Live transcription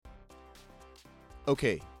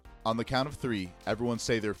Okay, on the count of 3, everyone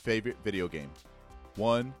say their favorite video game.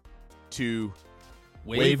 1, 2.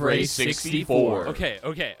 Wave Race 64.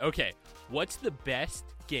 Okay. What's the best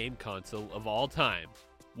game console of all time?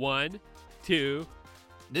 1, 2.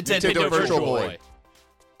 Nintendo Virtual Boy.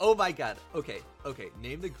 Oh my god. Okay.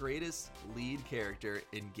 Name the greatest lead character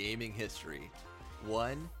in gaming history.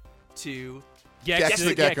 1, 2. Gex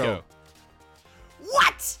the Gecko.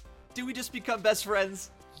 What? Do we just become best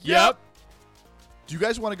friends? Yep. Do you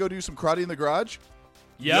guys want to go do some karate in the garage?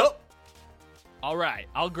 Yep. All right,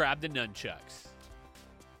 I'll grab the nunchucks.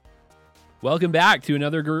 Welcome back to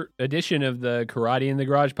another edition of the Karate in the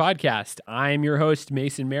Garage podcast. I'm your host,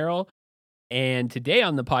 Mason Merrill, and today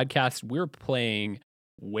on the podcast, we're playing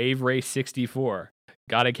Wave Race 64.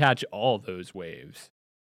 Gotta catch all those waves.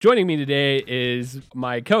 Joining me today is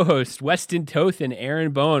my co-host, Weston Toth and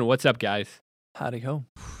Aaron Bone. What's up, guys? How'd it go?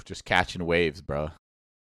 Just catching waves, bro.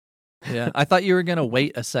 Yeah, I thought you were going to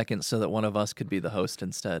wait a second so that one of us could be the host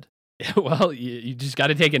instead. Well, you just got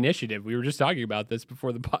to take initiative. We were just talking about this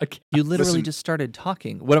before the podcast. You literally just started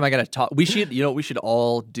talking. What am I going to talk? We should, what we should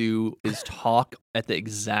all do is talk at the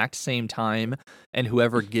exact same time, and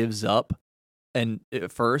whoever gives up and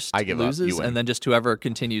first I give up, loses, you win. and then just whoever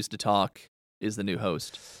continues to talk is the new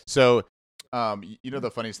host. So,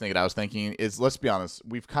 the funniest thing that I was thinking is, let's be honest,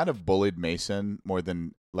 we've kind of bullied Mason more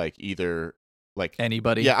than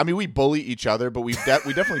Anybody? Yeah, I mean, we bully each other, but we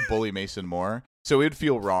definitely bully Mason more. So it would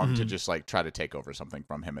feel wrong to just try to take over something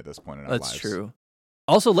from him at this point in our lives. That's true.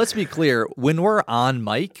 Also, let's be clear. When we're on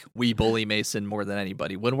mic, we bully Mason more than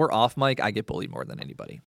anybody. When we're off mic, I get bullied more than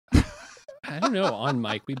anybody. I don't know. On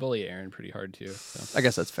mic, we bully Aaron pretty hard too. So. I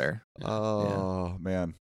guess that's fair. Oh,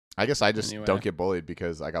 man. I guess I just Anyway. don't get bullied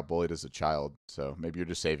because I got bullied as a child. So maybe you're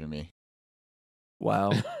just saving me.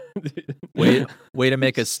 Wow. Way to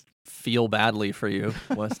make us feel badly for you,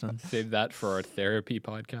 Weston. Save that for our therapy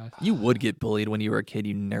podcast. You would get bullied when you were a kid,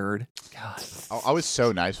 you nerd. God. I was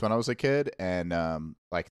so nice when I was a kid, and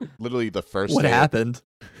literally the first What day, happened?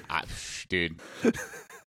 Dude,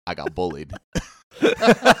 I got bullied. You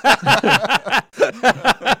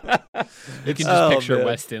can just picture man.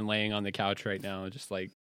 Weston laying on the couch right now, just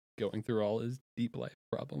like going through all his deep life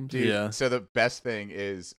problems. Dude, Yeah. So the best thing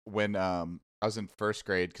is when I was in first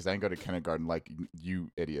grade, because I didn't go to kindergarten like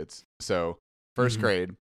you idiots. So first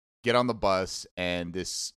grade, get on the bus, and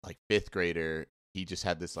this fifth grader, he just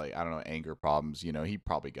had this anger problems. He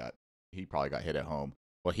probably got hit at home.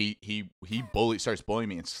 Well, he starts bullying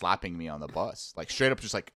me and slapping me on the bus, straight up,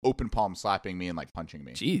 just open palm slapping me and punching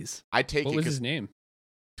me. Jeez. I take What it was 'cause- his name?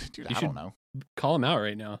 dude, You I don't know. Call him out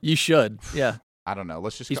right now. You should. Yeah. I don't know.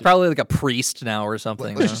 Let's just He's probably like a priest now or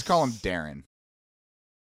something. let's just call him Darren.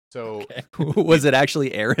 So Okay. Was it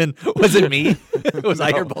actually Aaron? Was it me? Was I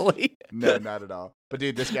your No. bully? No, not at all. But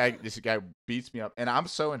dude, this guy beats me up, and I'm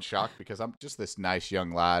so in shock because I'm just this nice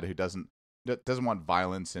young lad who doesn't want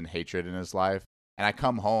violence and hatred in his life. And I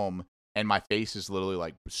come home, and my face is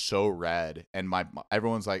literally so red, and my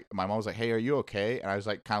mom was like, "Hey, are you okay?" And I was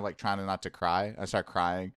kind of trying not to cry. I start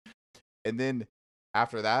crying, and then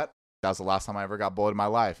after that was the last time I ever got bullied in my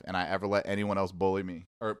life, and I ever let anyone else bully me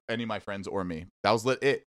or any of my friends or me. That was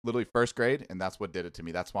literally first grade, and that's what did it to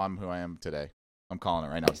me. That's why I'm who I am today. I'm calling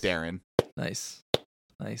it right now, Darren. Nice.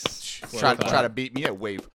 Try to beat me at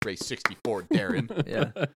Wave Race 64, Darren.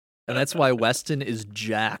 Yeah. And that's why Weston is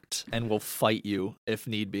jacked and will fight you if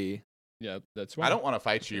need be. Yeah, that's why. I don't want to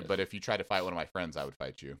fight you, but if you try to fight one of my friends, I would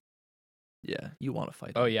fight you. Yeah, you want to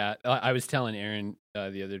fight. Oh yeah, I was telling Aaron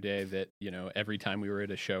the other day that every time we were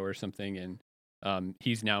at a show or something, and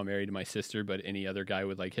he's now married to my sister, but any other guy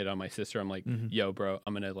would hit on my sister. I'm like, yo, bro,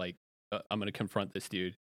 I'm gonna confront this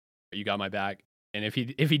dude. You got my back. And if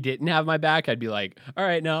he didn't have my back, I'd be like, all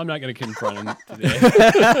right, no, I'm not gonna confront him today.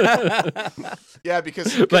 Yeah,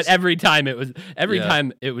 because But every time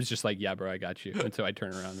it was just like, yeah, bro, I got you. And so I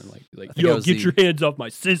turn around and I think I yo, was get your hands off my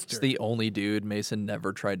sister. It's the only dude Mason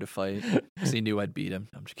never tried to fight because he knew I'd beat him.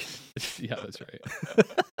 I'm just kidding. Yeah, that's right.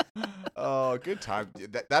 Oh, good time.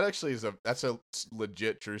 That actually that's a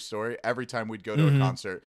legit true story. Every time we'd go to a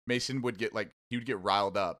concert, Mason would get he would get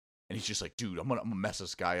riled up, and he's just like, dude, I'm gonna mess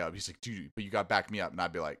this guy up. He's like, dude, but you gotta back me up. And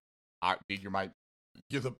I'd be like, all right, dude,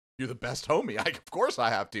 you're the best homie. Of course I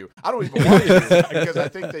have to. I don't even want to because I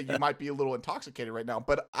think that you might be a little intoxicated right now,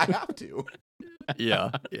 but I have to.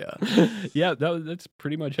 Yeah. Yeah, that's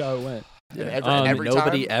pretty much how it went. And And every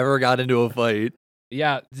nobody time, ever got into a fight.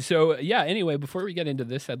 Yeah. So yeah. Anyway, before we get into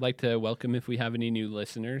this, I'd like to welcome if we have any new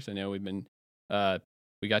listeners. I know we've been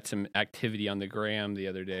we got some activity on the gram the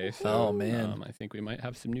other day. So Oh, man. I think we might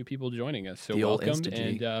have some new people joining us. So The old welcome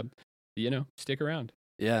Insta-G. and stick around.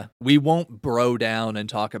 Yeah, we won't bro down and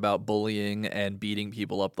talk about bullying and beating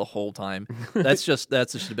people up the whole time. That's just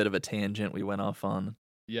a bit of a tangent we went off on.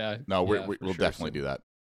 Yeah. No, yeah, we'll for definitely do that.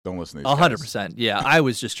 Don't listen to these 100%. Yeah, I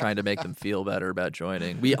was just trying to make them feel better about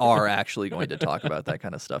joining. We are actually going to talk about that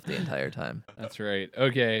kind of stuff the entire time. That's right.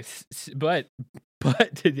 Okay, but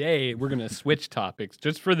today we're gonna switch topics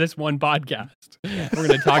just for this one podcast. We're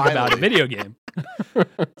gonna talk about a video game.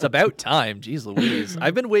 It's about time. Jeez Louise.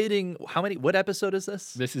 I've been waiting. What episode is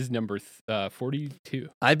this? This is number 42.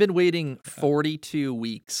 I've been waiting 42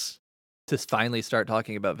 weeks to finally start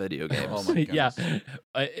talking about video games. Oh my goodness.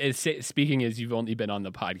 Yeah. Speaking as you've only been on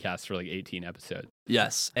the podcast for like 18 episodes.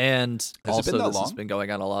 Yes, and Has it also been that this has long? been going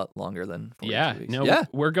on a lot longer than 42 Yeah. weeks. No, Yeah,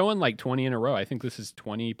 we're going like 20 in a row. I think this is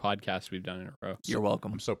 20 podcasts we've done in a row. you're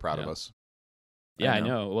welcome. I'm so proud of Yeah. us. Yeah, I I know.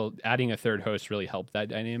 know. Well, adding a third host really helped that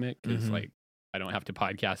dynamic because Mhm. like I don't have to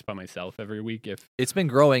podcast by myself every week if It's been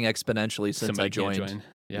growing exponentially since somebody I joined. can't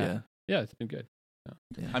join. Yeah, it's been good.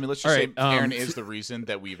 I mean, let's just All say right, Aaron is the reason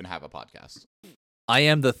that we even have a podcast. I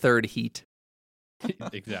am the third heat.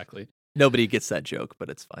 Exactly. Nobody gets that joke, but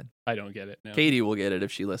it's fine. I don't get it. No. Katie will get it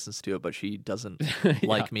if she listens to it, but she doesn't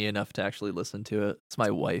like me enough to actually listen to it. It's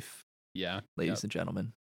my wife, Yeah. ladies Yep. and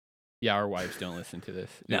gentlemen. Yeah, our wives don't listen to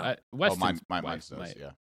this. No. Oh, Weston's mine wife does. might.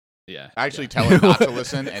 Yeah. Yeah. I actually yeah. tell her not to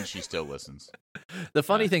listen, and she still listens. The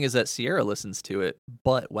funny Yeah. thing is that Sierra listens to it,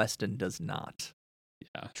 but Weston does not.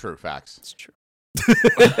 True facts. It's true.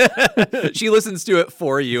 She listens to it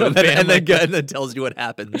for you and then tells you what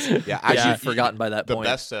happens. Yeah, Actually, actually, forgotten by that the point.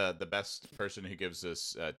 the best person who gives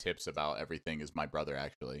us tips about everything is my brother.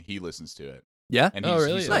 Actually, he listens to it, Yeah? and Oh, he's,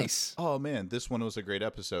 really? he's like, Nice. "Oh man, this one was a great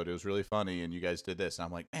episode. It was really funny, and you guys did this." And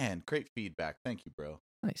I'm like, "Man, great feedback. Thank you, bro."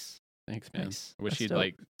 Nice. Thanks, man. Nice. I wish That's he'd dope.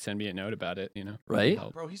 like send me a note about it, you know? That'd be Right?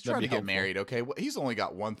 help- Bro, he's that'd trying be to get helpful. married. Okay, he's only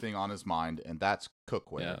got one thing on his mind, and that's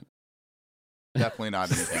cookware. Yeah. Definitely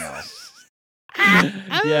not anything else.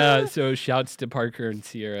 Yeah, so shouts to Parker and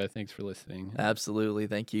Sierra. Thanks for listening. Absolutely.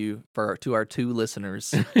 Thank you to our 2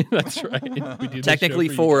 listeners. That's right. We do this Technically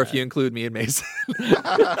show for 4 if guys. you include me and Mason.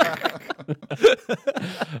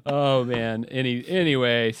 Oh man.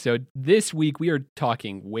 Anyway, so this week we are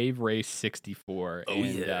talking Wave Race 64. Oh, and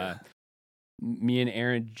yeah. me and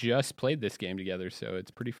Aaron just played this game together, so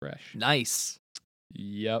it's pretty fresh. Nice.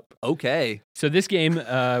 Yep. Okay. So this game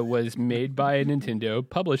was made by Nintendo,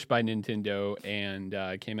 published by Nintendo,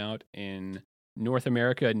 and came out in North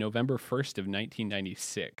America November 1st of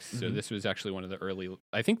 1996. So Mhm. this was actually one of the early.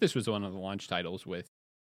 I think this was one of the launch titles with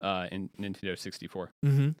in Nintendo 64.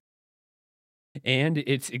 Mm-hmm. And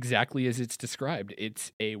it's exactly as it's described.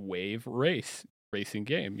 It's a wave racing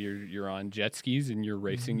game. You're on jet skis and you're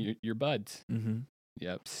racing your buds. Mm-hmm.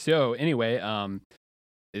 Yep. So anyway,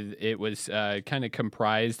 it was kind of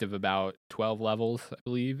comprised of about 12 levels, I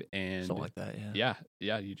believe, and Something like that, yeah.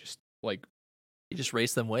 yeah, you just like You just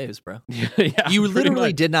race them waves, bro. yeah, You pretty literally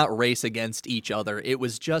much. did not race against each other. It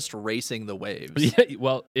was just racing the waves. Yeah,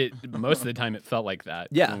 well, most of the time it felt like that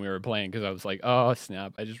Yeah. when we were playing because I was like, oh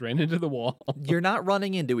snap, I just ran into the wall. You're not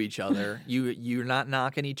running into each other. You're not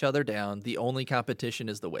knocking each other down. The only competition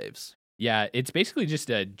is the waves. Yeah, it's basically just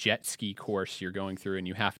a jet ski course you're going through, and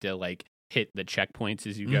you have to like hit the checkpoints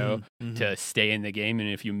as you go Mhm. to stay in the game. And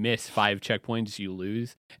if you miss 5 checkpoints, you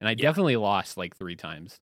lose. And I definitely lost like 3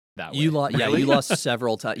 times that way. You lost. Yeah, Really? you lost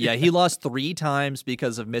several times. Yeah, he lost 3 times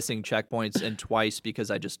because of missing checkpoints and twice because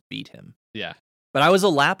I just beat him. Yeah. But I was a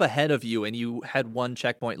lap ahead of you, and you had 1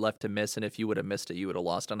 checkpoint left to miss. And if you would have missed it, you would have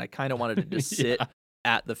lost. And I kind of wanted to just sit Yeah.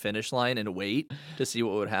 at the finish line and wait to see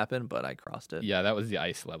what would happen, but I crossed it. Yeah, that was the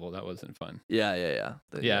ice level. That wasn't fun. Yeah.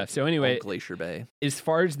 Yeah, so anyway- on Glacier Bay. As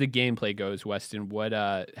far as the gameplay goes, Weston,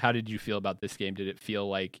 how did you feel about this game? Did it feel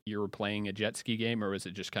like you were playing a jet ski game, or was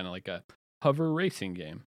it just kind of like a hover racing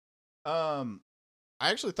game? I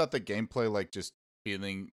actually thought the gameplay, like just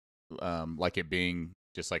feeling like it being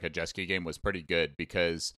just like a jet ski game, was pretty good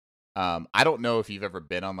because I don't know if you've ever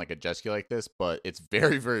been on like a jet ski like this, but it's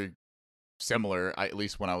very, very similar, at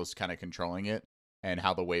least when I was kind of controlling it and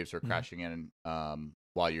how the waves are Mhm. crashing in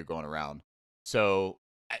while you're going around. So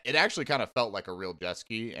it actually kind of felt like a real jet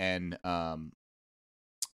ski, and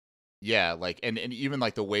yeah, like and even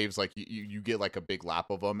like the waves, like you get like a big lap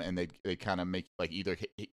of them, and they kind of make like either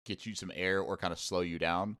get you some air or kind of slow you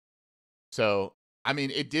down. So I mean,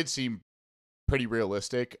 it did seem pretty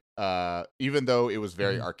realistic, even though it was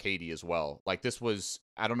very arcadey as well. Like this was,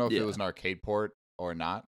 I don't know if it Yeah. was an arcade port or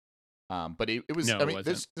not, but it was. No, I it mean,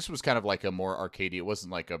 wasn't. this was kind of like a more arcadey. It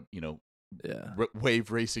wasn't like a Yeah. wave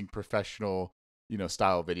racing professional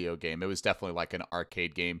style video game. It was definitely like an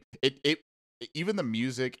arcade game. It even the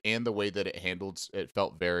music and the way that it handled it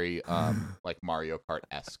felt very like Mario Kart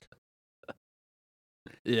esque.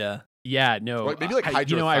 Yeah, no. Or maybe like I-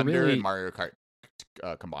 Hydro I Thunder really, and Mario Kart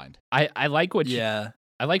combined. I like what Yeah.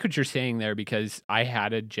 I like what you're saying there because I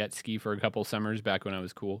had a jet ski for a couple summers back when I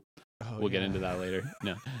was cool. Oh, We'll get into that later.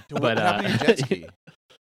 No, What but happened to your jet ski?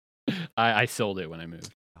 I sold it when I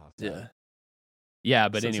moved. Oh, sad. Yeah. Yeah,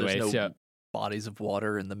 but Since there's anyway, no so bodies of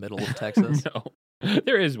water in the middle of Texas. no,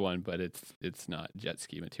 there is one, but it's not jet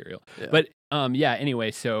ski material. Yeah. But yeah.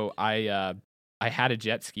 Anyway, so I had a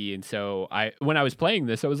jet ski, and so when I was playing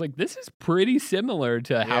this, I was like, this is pretty similar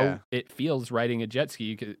to Yeah. how it feels riding a jet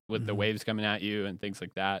ski with the Mhm. waves coming at you and things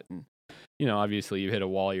like that. And obviously, you hit a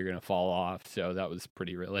wall, you're gonna fall off. So that was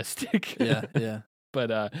pretty realistic. yeah.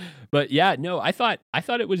 But yeah, no, I thought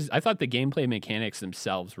the gameplay mechanics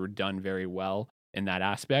themselves were done very well in that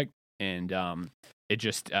aspect, and it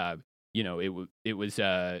just it was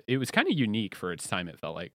kind of unique for its time. It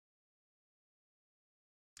felt like.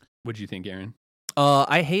 What'd you think, Aaron?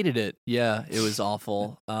 I hated it. Yeah, it was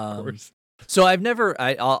awful. Of course. So I've never.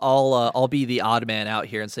 I'll be the odd man out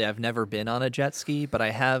here and say I've never been on a jet ski, but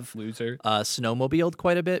I have Loser. snowmobiled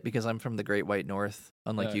quite a bit because I'm from the Great White North,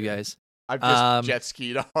 unlike you yeah. guys. I've just Um, jet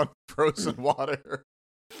skied on frozen water.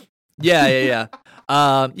 Yeah.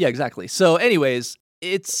 Yeah, exactly. So, anyways,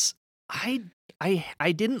 it's I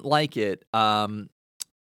didn't like it. I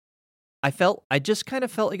just kind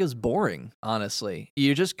of felt like it was boring, honestly.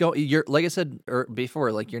 You're like I said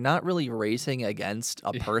before, like you're not really racing against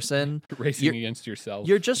a person. Racing against yourself.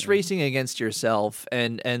 You're just Yeah. racing against yourself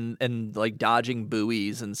and like dodging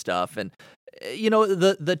buoys and stuff. And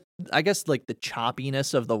the I guess like the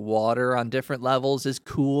choppiness of the water on different levels is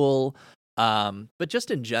cool. But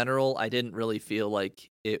just in general, I didn't really feel like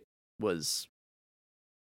it was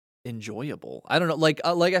enjoyable. I don't know, like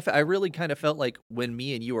I really kind of felt like when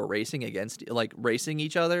me and you were racing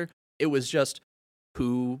each other, it was just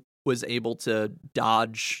who was able to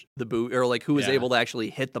dodge the buoy, or like who was Yeah. able to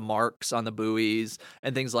actually hit the marks on the buoys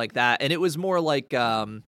and things like that. And it was more like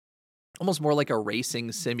almost more like a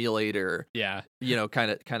racing simulator, Yeah.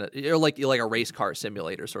 kind of or like a race car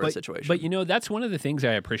simulator sort of situation. But that's one of the things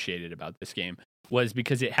I appreciated about this game was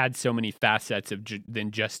because it had so many facets of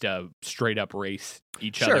than just a straight up race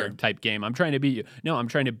each other Sure. type game. I'm trying to beat you. No, I'm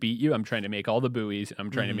trying to beat you. I'm trying to make all the buoys.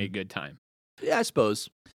 I'm trying to Mhm. make good time. Yeah, I suppose.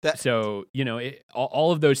 So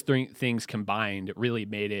all of those things combined really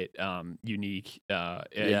made it unique,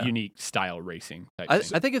 Yeah. unique style racing type I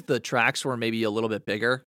thing. think if the tracks were maybe a little bit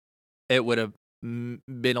bigger, it would have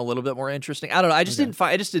been a little bit more interesting. I don't know. I just Okay.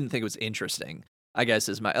 didn't think it was interesting, I guess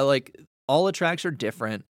is my like all the tracks are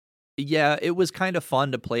different. Yeah, it was kind of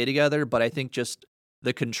fun to play together, but I think just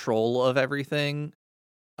the control of everything,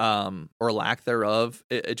 or lack thereof,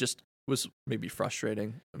 it just was maybe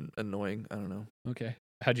frustrating and annoying. I don't know. Okay.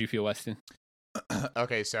 How'd you feel, Weston?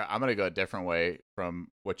 Okay, so I'm gonna go a different way from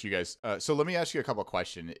what you guys. So let me ask you a couple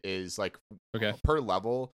questions. Is like Okay. per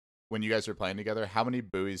level when you guys were playing together, how many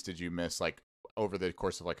buoys did you miss like over the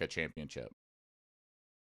course of like a championship?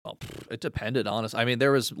 Well, it depended, honestly. I mean,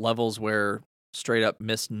 there was levels where straight up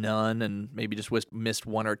missed none, and maybe just missed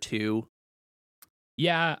one or two.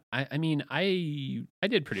 Yeah, I mean, I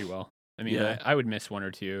did pretty well. I mean, Yeah. I would miss one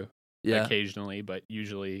or two Yeah, occasionally, but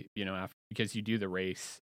usually, after because you do the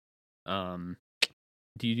race.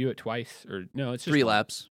 Do you do it twice or no? It's just 3 one.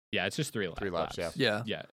 laps. Yeah, it's just 3 laps. 3 laps, yeah. Yeah.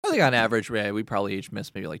 Yeah. I think on average, we probably each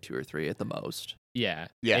missed maybe like 2 or 3 at the most. Yeah.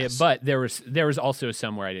 Yes. But there was also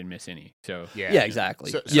some where I didn't miss any. So Yeah,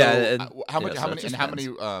 exactly. So, Yeah, so, and- how yeah, many so how it many just and how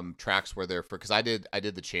many tracks were there for? Because I did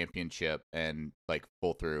the championship and like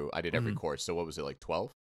full through. I did every Mhm. course. So what was it, like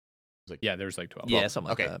 12? yeah, there's like 12. Yeah,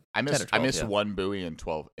 something Okay, like that. I 10 or missed 12, yeah. one buoy in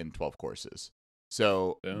 12 courses.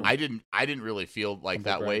 So Boom. I didn't really feel like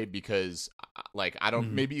Humble that brag. way because like I don't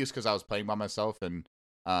Mhm. maybe it's because I was playing by myself and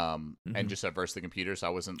Mhm. just averse the computer, so I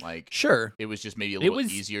wasn't like Sure. it was just maybe a It little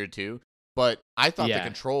was- easier too. But I thought the Yeah.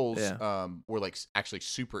 controls Yeah. were like actually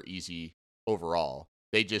super easy overall.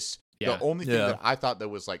 They just Yeah. the only thing Yeah. that I thought that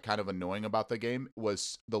was like kind of annoying about the game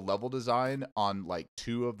was the level design on like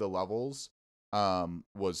 2 of the levels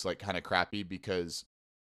was like kind of crappy because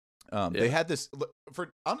they had this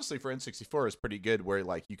for N64 is pretty good where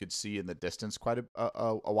like you could see in the distance quite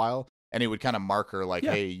a while and it would kind of marker like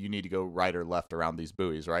Yeah. hey you need to go right or left around these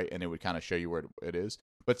buoys, right, and it would kind of show you where it is.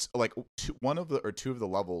 But like two of the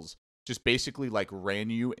levels just basically like ran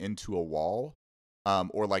you into a wall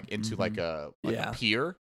or like into like a Yeah.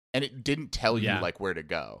 pier and it didn't tell you Yeah. like where to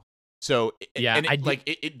go. So Yeah, and I it, did- like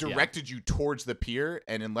it directed you towards the pier,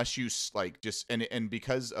 and unless you like just and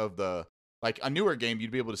because of the like a newer game, you'd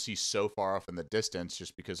be able to see so far off in the distance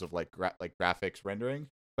just because of like graphics rendering.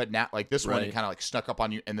 But now like this one, it Right. kind of like snuck up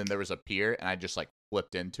on you, and then there was a pier, and I just like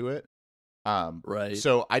flipped into it. Right.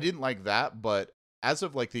 So I didn't like that, but as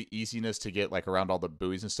of like the easiness to get like around all the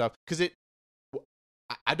buoys and stuff, because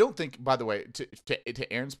I don't think, by the way,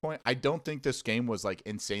 to Aaron's point, I don't think this game was like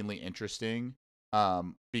insanely interesting,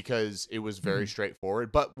 because it was very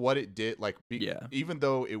straightforward. But what it did, like, even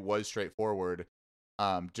though it was straightforward,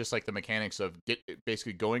 just like the mechanics of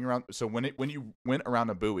basically going around. So when you went around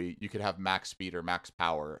a buoy, you could have max speed or max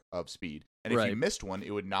power of speed, and if you missed one,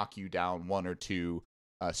 it would knock you down 1 or 2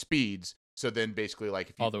 speeds. So then basically, like,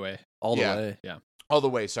 if you, all the way, all the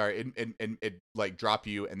way, sorry, and it like drop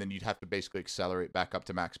you, and then you'd have to basically accelerate back up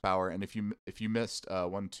to max power. And if you missed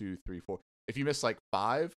 1, 2, 3, 4, if you missed like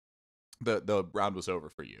 5, the round was over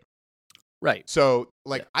for you. Right. So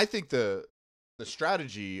like, I think the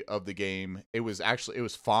strategy of the game, it was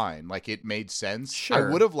fine. Like, it made sense. Sure.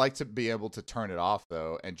 I would have liked to be able to turn it off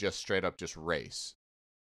though, and just straight up just race.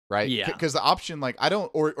 Right? Yeah. Because the option, like, I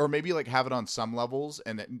don't, or maybe like have it on some levels,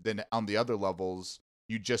 and then on the other levels,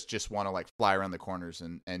 you just want to like fly around the corners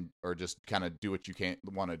and or just kind of do what you can't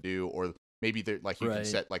want to do, or maybe there, like, you can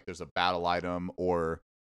set like there's a battle item, or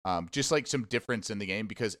just like some difference in the game,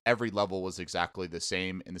 because every level was exactly the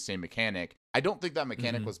same in the same mechanic. I don't think that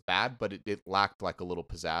mechanic was bad, but it lacked like a little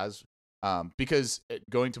pizzazz. Because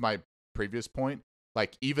going to my previous point,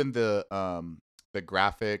 like, even the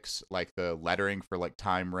graphics, like the lettering for like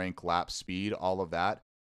time, rank, lap, speed, all of that,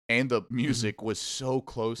 and the music was so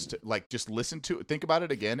close to, like, just listen to it, think about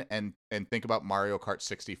it again, and think about Mario Kart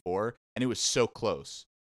 64, and it was so close,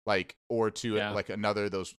 like, or to like another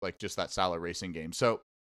of those, like, just that style of racing game. So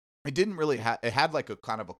it didn't really it had like a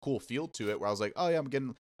kind of a cool feel to it, where I was like, oh yeah, I'm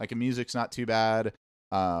getting like, the music's not too bad.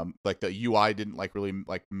 Like, the UI didn't like really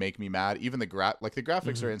like make me mad. Even the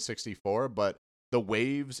graphics are in 64, but the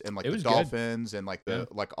waves and like the dolphins and like the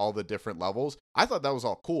like all the different levels, I thought that was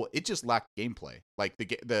all cool. It just lacked gameplay. Like,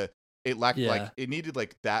 it lacked like, it needed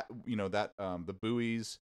like that, that the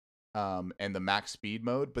buoys and the max speed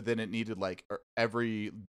mode, but then it needed like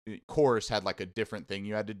every course had like a different thing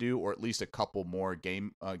you had to do, or at least a couple more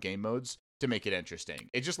game modes to make it interesting.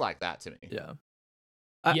 It just lacked that to me.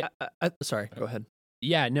 Yeah. Sorry, go ahead.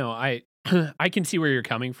 Yeah, no, I I can see where you're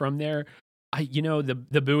coming from there.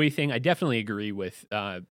 The buoy thing, I definitely agree with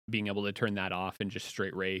being able to turn that off and just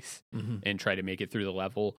straight race and try to make it through the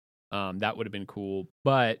level. That would have been cool.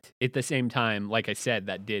 But at the same time, like I said,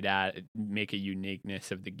 that did make a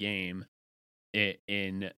uniqueness of the game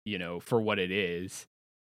in for what it is.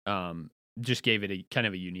 Just gave it a kind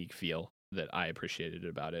of a unique feel that I appreciated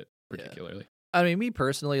about it particularly. Yeah. I mean, me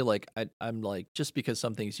personally, like, I'm like, just because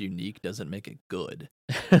something's unique doesn't make it good.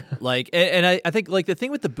 Like, and I think, like, the thing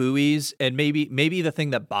with the buoys, and maybe the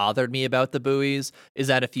thing that bothered me about the buoys, is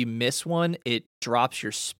that if you miss one, it drops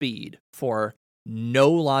your speed for no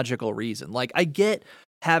logical reason. Like, I get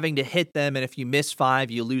having to hit them, and if you miss 5,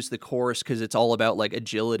 you lose the course because it's all about like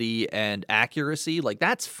agility and accuracy. Like,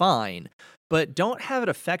 that's fine. But don't have it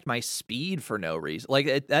affect my speed for no reason.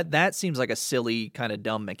 Like, that seems like a silly kind of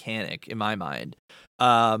dumb mechanic in my mind.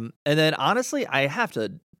 And then honestly, I have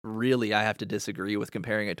to disagree with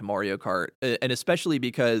comparing it to Mario Kart, and especially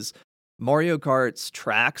because Mario Kart's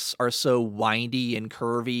tracks are so windy and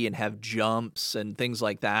curvy and have jumps and things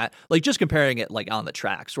like that. Like, just comparing it like on the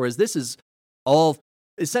tracks, whereas this is all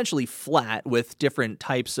essentially flat with different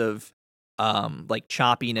types of like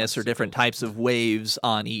choppiness or different types of waves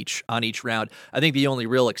on each round. I think the only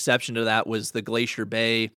real exception to that was the Glacier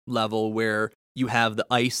Bay level, where you have the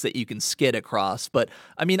ice that you can skid across. But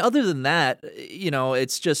I mean, other than that,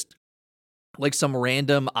 it's just like some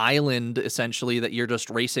random island essentially that you're just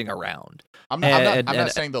racing around. I'm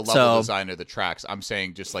not saying the level design or the tracks. I'm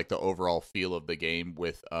saying just like the overall feel of the game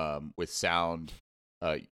with sound,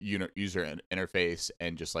 user interface,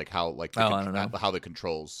 and just like how like how the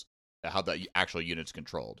controls, how the actual unit's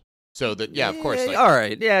controlled. So that, of course. Like, all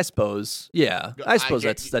right. Yeah, I suppose. Yeah, I suppose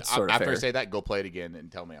that's sort of after fair. I say that, go play it again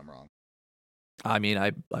and tell me I'm wrong. I mean,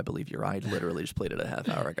 I believe you're right. I literally just played it a half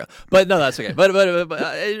hour ago. But no, that's okay. But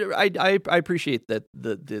I appreciate that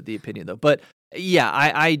the opinion though. But yeah,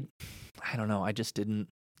 I don't know. I didn't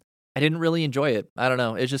really enjoy it. I don't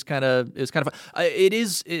know. It was kind of fun. It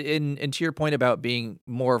is, and to your point about being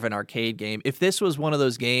more of an arcade game, if this was one of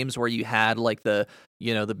those games where you had like the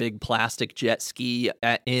big plastic jet ski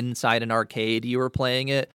inside an arcade, you were playing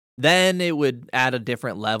it, then it would add a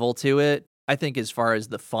different level to it, I think, as far as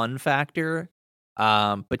the fun factor.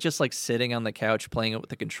 But just like sitting on the couch playing it with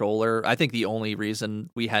the controller, I think the only reason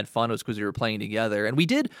we had fun was because we were playing together, and we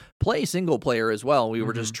did play single player as well. We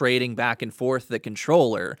were just trading back and forth the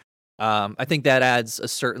controller. I think that adds a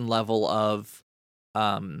certain level of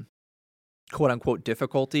quote unquote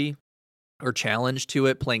difficulty or challenge to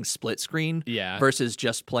it, playing split screen versus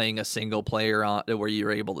just playing a single player where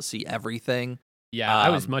you're able to see everything. Yeah, I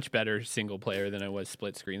was much better single player than I was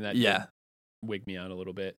split screen. That did wig me out a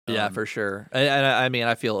little bit. Yeah, for sure. And I mean,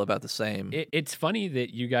 I feel about the same. It's funny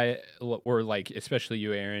that you guys, or like, especially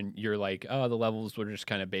you, Aaron, you're like, oh, the levels were just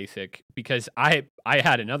kind of basic, because I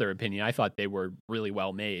had another opinion. I thought they were really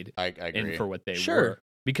well made. I agree. And for what they were.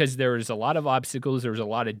 Because there was a lot of obstacles. There was a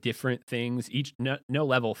lot of different things. No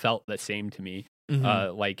level felt the same to me.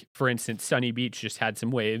 Like, for instance, Sunny Beach just had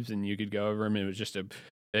some waves and you could go over them. And it was just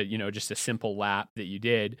just a simple lap that you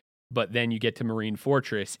did. But then you get to Marine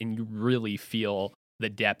Fortress and you really feel the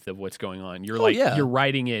depth of what's going on. You're you're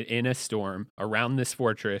riding it in a storm around this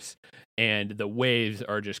fortress, and the waves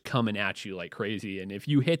are just coming at you like crazy. And if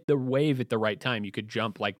you hit the wave at the right time, you could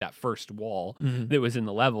jump like that first wall that was in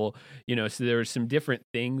the level, so there was some different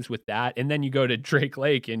things with that. And then you go to Drake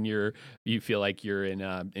Lake and you feel like you're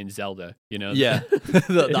in Zelda, the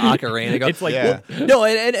ocarina. It's like, no,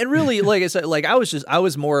 and really, like I said, like I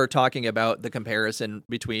was more talking about the comparison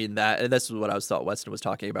between that, and this is what I thought Weston was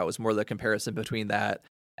talking about, was more the comparison between that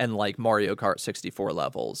and like Mario Kart 64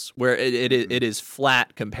 levels, where it is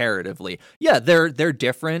flat comparatively. Yeah, they're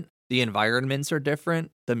different. The environments are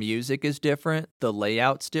different. The music is different. The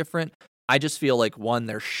layout's different. I just feel like, one,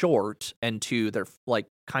 they're short, and two, they're like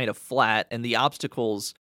kind of flat, and the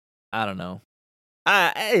obstacles, I don't know.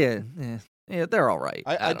 They're all right.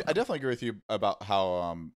 I definitely agree with you about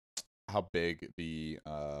how big the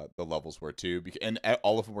levels were too, and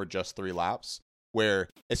all of them were just 3 laps. Where,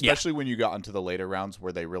 especially when you got into the later rounds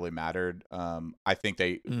where they really mattered, I think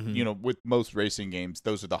they, with most racing games,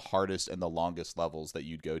 those are the hardest and the longest levels that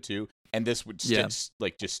you'd go to. And this would just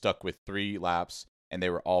stuck with 3 laps, and they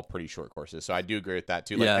were all pretty short courses. So I do agree with that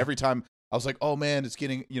too. Like every time I was like, oh man, it's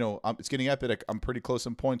getting epic. I'm pretty close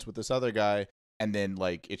in points with this other guy. And then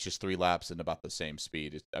like, it's just 3 laps and about the same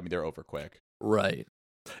speed. They're over quick. Right.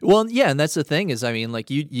 Well, yeah. And that's the thing is, I mean, like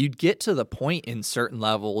you'd get to the point in certain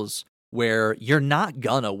levels where you're not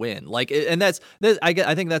gonna win, like, and I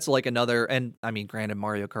think that's like another. And I mean, granted,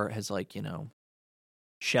 Mario Kart has like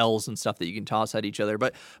shells and stuff that you can toss at each other,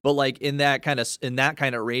 but like in that kind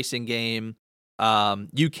of racing game,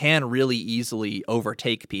 you can really easily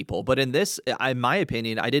overtake people. But in this, in my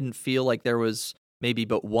opinion, I didn't feel like there was maybe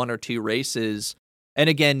but 1 or 2 races. And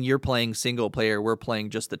again, you're playing single player, we're playing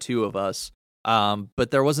just the 2 of us.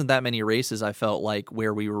 But there wasn't that many races I felt like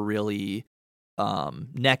where we were really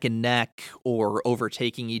neck and neck or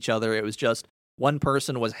overtaking each other. It was just one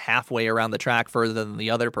person was halfway around the track further than the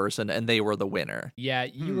other person, and they were the winner. Yeah,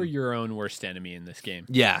 you were your own worst enemy in this game.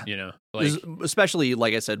 Yeah. Like, especially,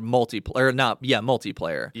 like I said, multiplayer.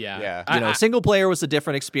 Yeah. Single player was a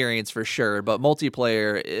different experience for sure, but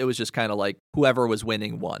multiplayer, it was just kind of like whoever was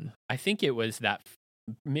winning won. I think it was that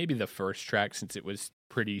maybe the first track, since it was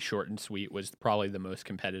pretty short and sweet, was probably the most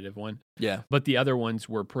competitive one. Yeah. But the other ones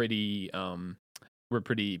were pretty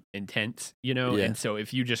intense, and so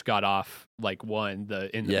if you just got off like one,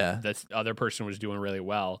 the other person was doing really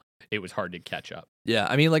well, it was hard to catch up. Yeah,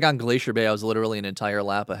 I mean, like on Glacier Bay, I was literally an entire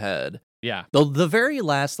lap ahead. Yeah. The very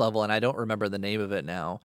last level, and I don't remember the name of it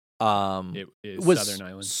now, it was Southern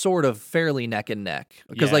Island, sort of fairly neck and neck,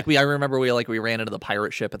 because I remember we ran into the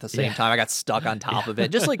pirate ship at the same time. I got stuck on top of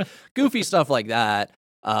it, just like goofy stuff like that.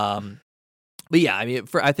 But yeah, I mean,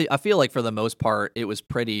 I feel like for the most part, it was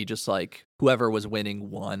pretty just like whoever was winning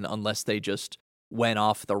won, unless they just went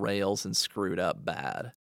off the rails and screwed up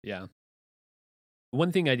bad. Yeah.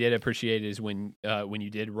 One thing I did appreciate is when you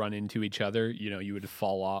did run into each other, you would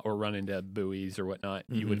fall off, or run into buoys or whatnot.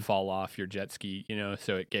 You would fall off your jet ski,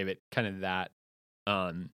 so it gave it kind of that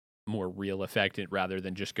more real effect rather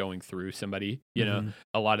than just going through somebody.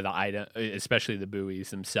 A lot of the item, especially the buoys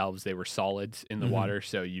themselves, they were solids in the water,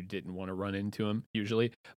 so you didn't want to run into them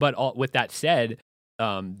usually. But with that said,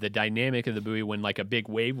 the dynamic of the buoy, when like a big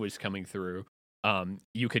wave was coming through,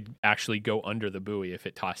 you could actually go under the buoy if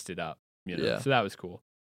it tossed it up. So that was cool.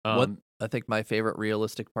 What I think my favorite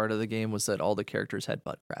realistic part of the game was that all the characters had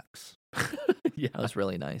butt cracks. That was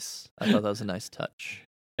really nice. I thought that was a nice touch.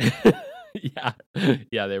 Yeah,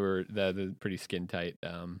 they were the pretty skin tight.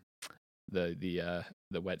 The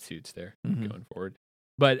wetsuits there going forward,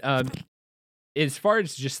 but as far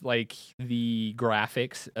as just like the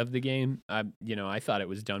graphics of the game, I thought it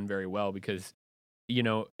was done very well, because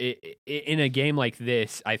in a game like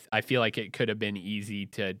this, I feel like it could have been easy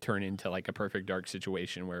to turn into like a Perfect Dark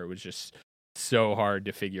situation where it was just so hard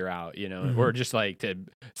to figure out, or just like to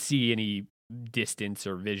see any distance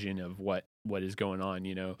or vision of what is going on,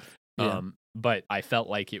 But I felt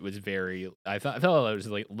like it was I felt it was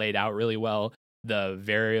like laid out really well. the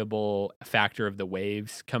variable factor of the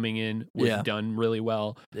waves coming in was done really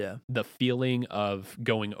well. Yeah. The feeling of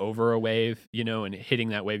going over a wave, and hitting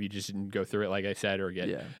that wave, you just didn't go through it, like I said, or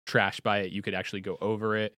get trashed by it. You could actually go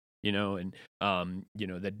over it, and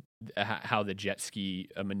how the jet ski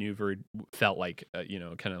maneuvered felt like,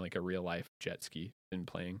 kind of like a real life jet ski in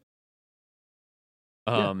playing.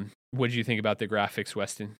 What did you think about the graphics,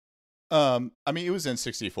 Weston? I mean, it was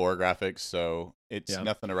N64 graphics, so it's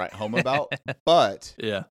nothing to write home about. But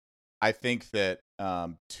I think that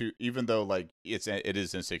even though like it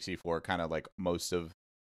is N64, kind of like most of,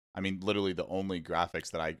 I mean, literally the only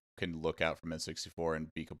graphics that I can look at from N64 and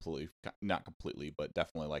be not completely, but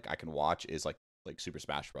definitely like I can watch is like Super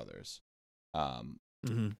Smash Brothers. And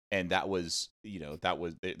that was,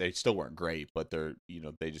 they still weren't great, but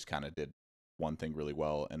they just kind of did one thing really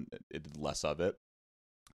well, and it did less of it.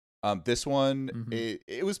 This one,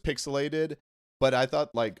 it was pixelated, but I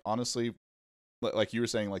thought, like, honestly, like you were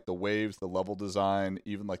saying, like the waves, the level design,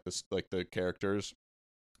 even like the characters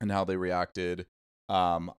and how they reacted.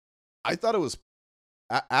 I thought it was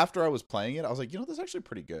after I was playing it, I was like, this is actually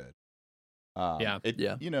pretty good. In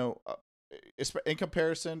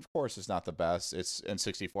comparison, of course, it's not the best. It's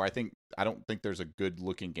N64. I don't think there's a good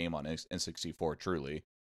looking game on N64 truly.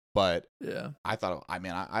 But I thought,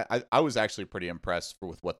 I was actually pretty impressed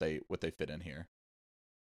with what they fit in here.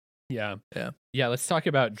 Yeah. Let's talk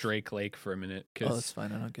about Drake Lake for a minute. That's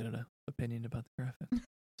fine. I don't get an opinion about the graphics.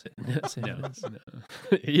 No.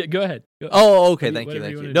 Yeah, go ahead. Oh, okay. Thank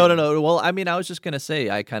you. No. Well, I mean, I was just gonna say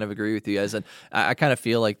I kind of agree with you guys, and I kind of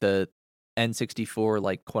feel like the N64,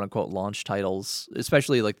 like quote unquote launch titles,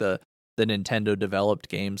 especially like the Nintendo developed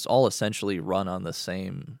games, all essentially run on the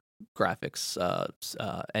same graphics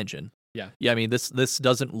engine. I mean, this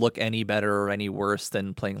doesn't look any better or any worse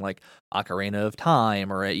than playing like Ocarina of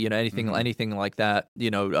Time or anything like that.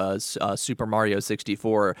 Super Mario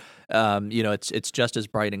 64. It's just as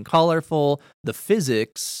bright and colorful. The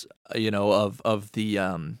physics, of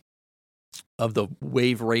the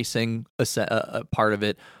wave racing part of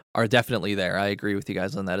it are definitely there. I agree with you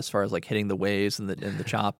guys on that as far as like hitting the waves and the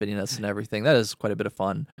choppiness and everything. That is quite a bit of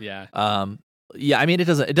fun. Yeah, I mean, it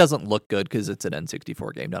doesn't look good because it's an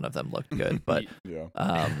N64 game. None of them looked good, but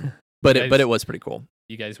but it was pretty cool.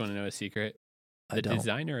 You guys want to know a secret? The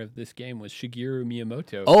designer of this game was Shigeru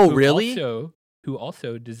Miyamoto. Oh, really? Who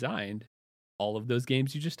also designed all of those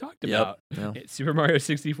games you just talked about. Super Mario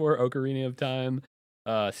 64, Ocarina of Time,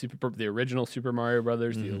 the original Super Mario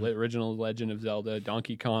Brothers, the original Legend of Zelda,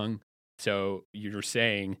 Donkey Kong. So you're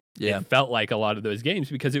saying it felt like a lot of those games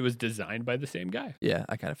because it was designed by the same guy. Yeah,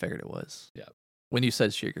 I kind of figured it was. Yeah. When you said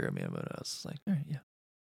Shigeru Miyamoto, I was like, all right, yeah.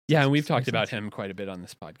 Yeah, and we've talked about him quite a bit on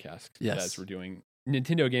this podcast as we're doing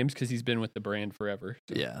Nintendo games because he's been with the brand forever.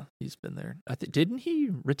 So. Yeah, he's been there. Didn't he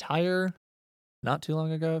retire not too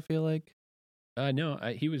long ago, I feel like? No,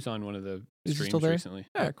 he was on one of the streams recently.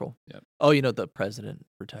 Yeah, cool. Yep. Oh, the president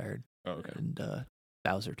retired. Oh, okay. And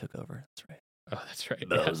Bowser took over. That's right. Oh, that's right.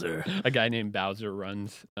 Bowser. Yeah. A guy named Bowser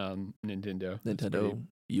runs Nintendo.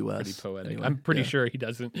 US. Pretty poetic. Anyway, I'm pretty sure he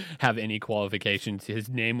doesn't have any qualifications. His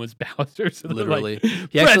name was Bowser. So literally. Like,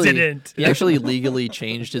 President. He actually legally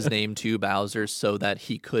changed his name to Bowser so that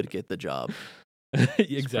he could get the job.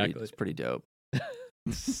 Exactly. It's pretty dope.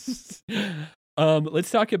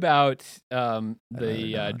 Let's talk about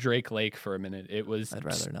the Drake Lake for a minute. I'd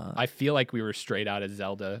rather not. I feel like we were straight out of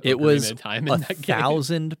Zelda. It was time in that game.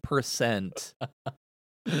 1,000%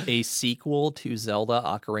 a sequel to Zelda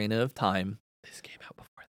Ocarina of Time. This came out before.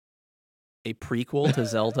 A prequel to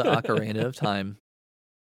Zelda Ocarina of Time,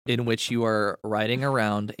 in which you are riding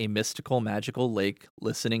around a mystical, magical lake,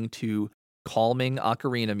 listening to calming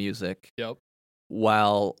ocarina music. Yep.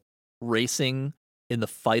 While racing in the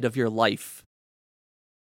fight of your life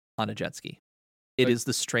on a jet ski. It is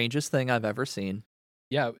the strangest thing I've ever seen.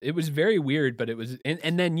 Yeah, it was very weird, but it was,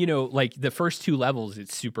 and then like the first two levels,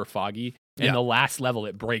 it's super foggy, and the last level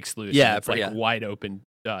it breaks loose. Yeah, and it's wide open,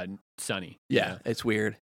 sunny. Yeah, it's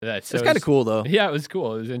weird. It's kind of cool though. Yeah, it was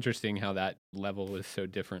cool. It was interesting how that level was so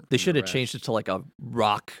different. They should have changed it to like a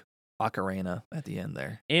rock ocarina at the end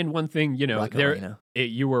there. And one thing,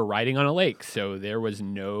 you were riding on a lake, so there was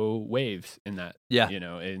no waves in that. Yeah.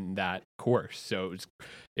 In that course, so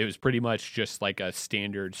it was pretty much just like a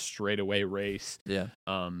standard straightaway race. Yeah.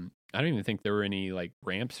 I don't even think there were any like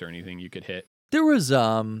ramps or anything you could hit. There was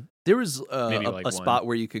a like spot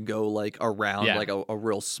where you could go like around like a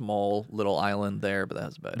real small little island there, but that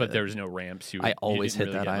was about it. But there was no ramps. I always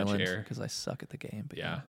hit that island because I suck at the game. But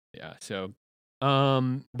yeah. So,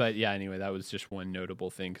 but yeah. Anyway, that was just one notable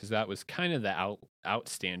thing because that was kind of the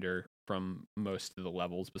outstander from most of the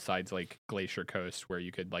levels besides like Glacier Coast where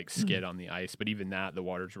you could like skid on the ice, but even that the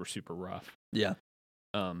waters were super rough. Yeah.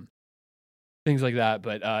 Things like that,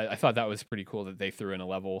 but I thought that was pretty cool that they threw in a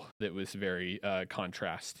level that was very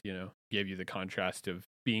contrast, gave you the contrast of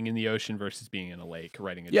being in the ocean versus being in a lake,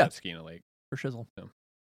 riding a jet ski in a lake. For shizzle. So.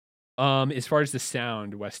 As far as the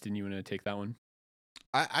sound, Weston, you want to take that one?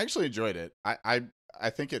 I actually enjoyed it. I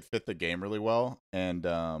think it fit the game really well, and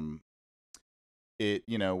we're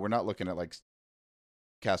not looking at like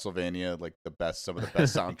Castlevania, like some of the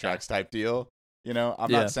best soundtracks type deal.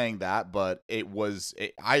 I'm not saying that, but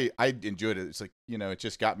I enjoyed it. It's like, it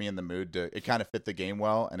just got me in the mood it kind of fit the game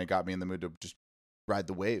well, and it got me in the mood to just ride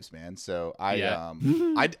the waves, man. So I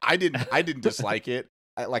didn't dislike it.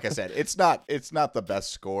 Like I said, it's not the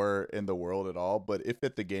best score in the world at all, but it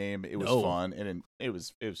fit the game. It was fun, and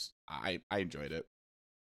I enjoyed it.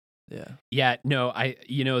 Yeah. No,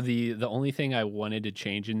 the only thing I wanted to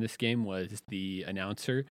change in this game was the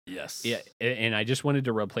announcer. Yes. Yeah, and I just wanted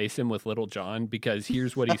to replace him with Little John because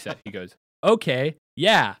here's what he said. He goes, "Okay,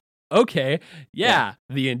 yeah, okay, yeah,"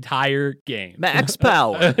 the entire game. Max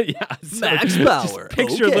power. So Max power.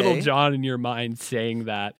 Picture Little John in your mind saying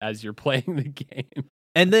that as you're playing the game.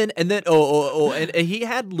 And then and he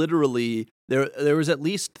had literally there was at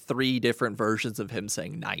least 3 different versions of him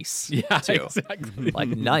saying nice. Yeah, too. Exactly. Like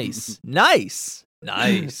nice.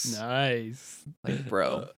 Like,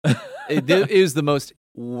 bro. It was the most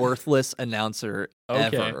worthless announcer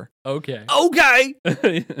ever. Okay.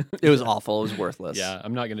 It was awful. It was worthless. Yeah,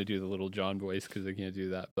 I'm not gonna do the Little John voice because I can't do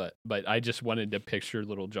that. But I just wanted to picture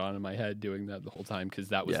Little John in my head doing that the whole time because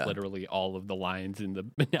that was literally all of the lines in the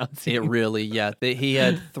announcing. It really, he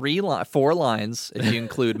had 4 lines if you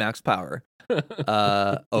include Max Power.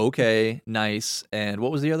 Okay, nice, and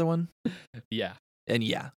what was the other one? Yeah, and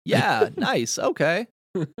nice, okay.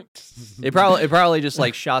 It probably just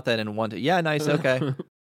like shot that in one. Yeah, nice, okay.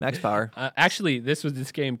 Max Power. Actually,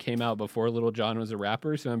 this game came out before Little John was a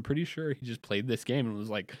rapper, so I'm pretty sure he just played this game and was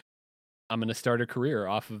like, "I'm gonna start a career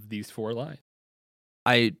off of these 4 lines."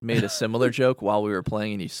 I made a similar joke while we were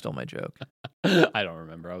playing, and you stole my joke. I don't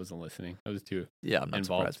remember. I wasn't listening. I was too I'm not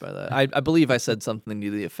involved. surprised by that. I believe I said something to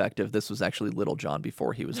the effect of this was actually Little John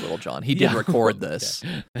before he was Little John. He did record this.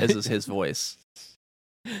 This is his voice.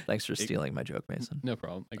 Thanks for stealing my joke, Mason. No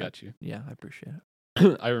problem. I got you. Yeah, I appreciate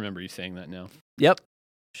it. I remember you saying that now. Yep.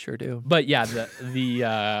 Sure do. But yeah,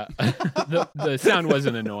 the sound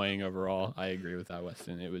wasn't annoying overall. I agree with that,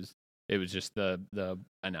 Weston. It was just the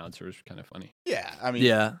announcer was kind of funny. Yeah, I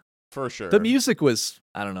mean, for sure. The music was,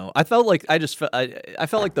 I don't know. I felt like I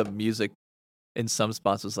felt like the music in some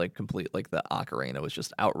spots was like complete, like the ocarina was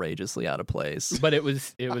just outrageously out of place. But it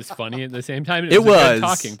was funny at the same time. It was a good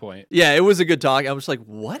talking point. Yeah, it was a good talk. I was like,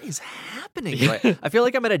 what is happening? I feel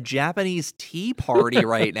like I'm at a Japanese tea party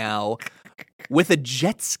right now with a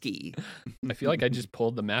jet ski. I feel like I just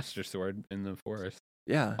pulled the Master Sword in the forest.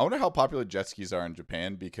 Yeah. I wonder how popular jet skis are in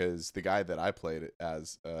Japan because the guy that I played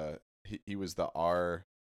as, he was the R.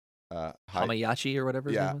 Hamayachi or whatever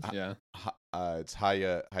his name was? Yeah. It's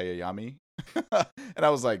Hayayami. And I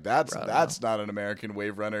was like, that's not an American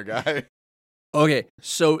wave runner guy. Okay,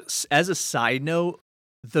 so as a side note,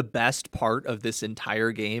 the best part of this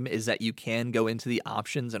entire game is that you can go into the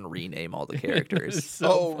options and rename all the characters.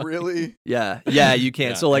 Really? Yeah, you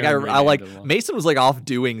can. So like I like Mason was like off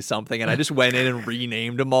doing something, and I just went in and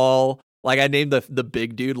renamed them all. Like I named the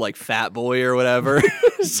big dude like Fat Boy or whatever.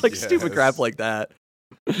 It's like stupid crap like that.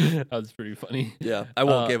 That was pretty funny. Yeah, I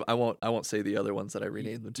won't say the other ones that I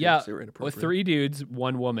renamed them to. Yeah, they were with 3 dudes,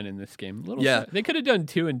 1 woman in this game. Yeah, they could have done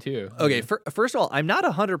 2 and 2. Okay, first of all, I'm not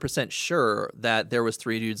 100% sure that there was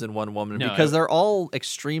 3 dudes and 1 woman because they're all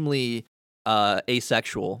extremely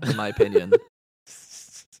asexual, in my opinion.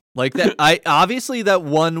 Like that, obviously that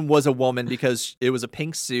one was a woman because it was a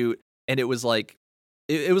pink suit and it was like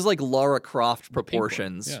it was like Lara Croft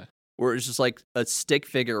proportions. Yeah. Where it's just like a stick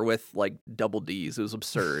figure with like double D's. It was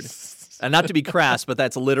absurd. And not to be crass, but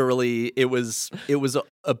that's literally it was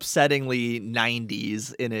upsettingly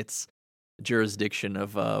 90s in its jurisdiction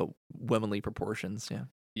of womanly proportions. Yeah.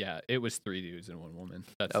 Yeah, it was 3 dudes and 1 woman.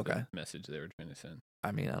 That's the message they were trying to send.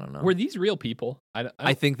 I mean, I don't know. Were these real people?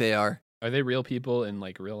 I think they are. Are they real people in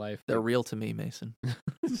like real life? They're real to me, Mason.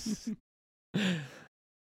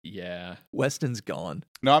 Yeah. Weston's gone.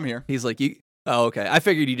 No, I'm here. He's like, oh, okay. I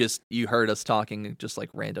figured you heard us talking just like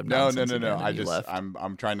random nonsense. No.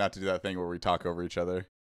 I'm trying not to do that thing where we talk over each other.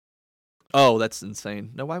 Oh, that's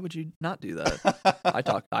insane. No, why would you not do that?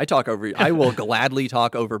 I talk over you. I will gladly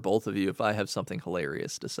talk over both of you if I have something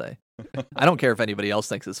hilarious to say. I don't care if anybody else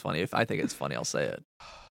thinks it's funny. If I think it's funny, I'll say it.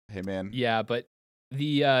 Hey, man. Yeah, but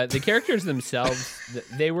the characters themselves,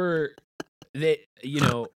 they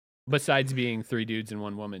besides being 3 dudes and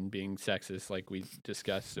 1 woman being sexist, like we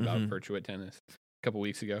discussed about Virtua Tennis a couple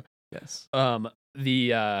weeks ago. Yes. I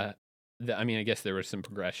mean, I guess there was some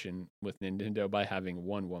progression with Nintendo by having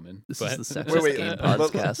 1 woman. This but is the sexist game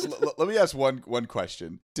podcast. Let me ask one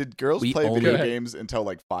question. Did girls play video games until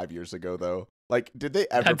like 5 years ago, though? Like, did they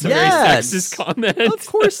ever That's play? a very sexist comment. Of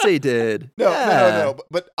course they did. No.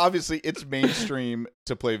 But obviously, it's mainstream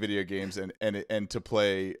to play video games and to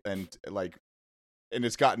play and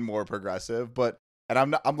it's gotten more progressive. But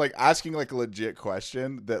I'm like asking like a legit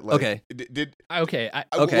question that like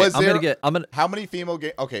how many female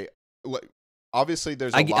game? Okay, look, obviously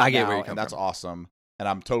there's a lot now, and that's awesome, and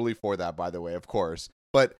I'm totally for that, by the way, of course.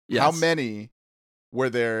 But how many were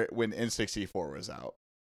there when N64 was out?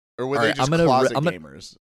 Or were they just closet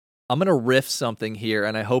gamers? I'm going to riff something here,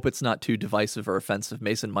 and I hope it's not too divisive or offensive.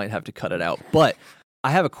 Mason might have to cut it out. But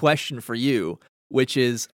I have a question for you, which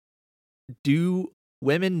is, do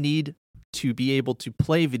women need to be able to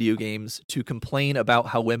play video games to complain about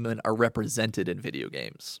how women are represented in video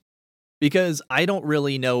games? Because I don't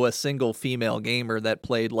really know a single female gamer that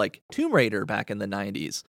played like Tomb Raider back in the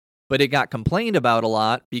 90s. But it got complained about a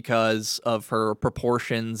lot because of her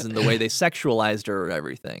proportions and the way they sexualized her and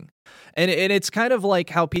everything. And it's kind of like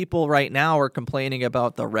how people right now are complaining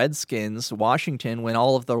about the Redskins, Washington, when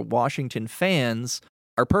all of the Washington fans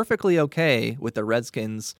are perfectly okay with the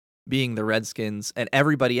Redskins being the Redskins, and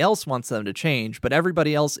everybody else wants them to change, but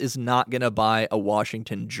everybody else is not going to buy a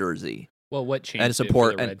Washington jersey. Well, what changed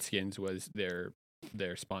for the Redskins was their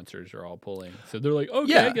sponsors are all pulling. So they're like,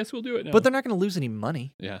 okay, I guess we'll do it now. But they're not going to lose any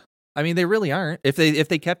money. Yeah. I mean, they really aren't. If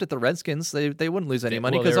they kept it the Redskins, they wouldn't lose any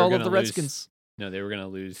money because all of the Redskins. No, they were going to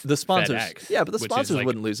lose the sponsors. FedEx, yeah, but the sponsors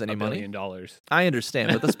wouldn't lose any money. $1 billion. I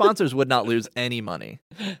understand, but the sponsors would not lose any money.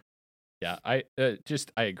 Yeah, I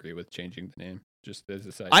agree with changing the name. Just as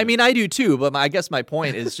a side. I mean, I do too, but I guess my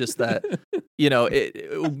point is just that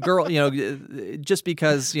just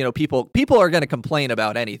because people are going to complain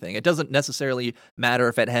about anything. It doesn't necessarily matter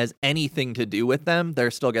if it has anything to do with them. They're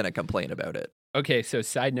still going to complain about it. Okay, so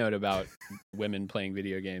side note about women playing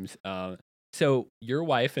video games. So your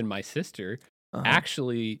wife and my sister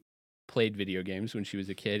actually played video games when she was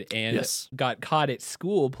a kid and got caught at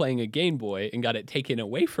school playing a Game Boy and got it taken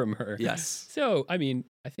away from her. Yes. So, I mean,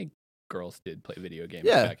 I think girls did play video games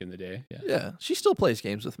back in the day. Yeah. She still plays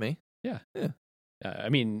games with me. Yeah. I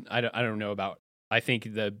mean, I don't know about. I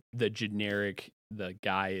think the generic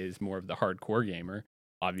guy is more of the hardcore gamer,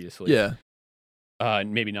 obviously. Yeah.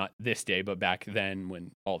 Maybe not this day, but back then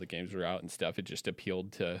when all the games were out and stuff, it just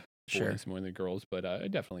appealed to boys more than girls. But I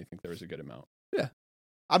definitely think there was a good amount. Yeah.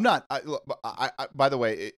 I'm not. By the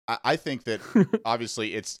way, I think that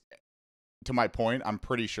obviously it's, to my point, I'm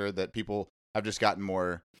pretty sure that people have just gotten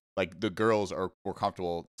more, like the girls are more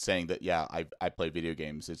comfortable saying that, yeah, I play video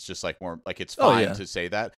games. It's just like more, like it's fine to say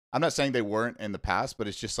that. I'm not saying they weren't in the past, but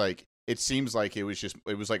it's just like, it seems like it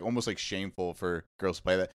was like almost like shameful for girls to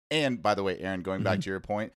play that. And by the way, Aaron, going back to your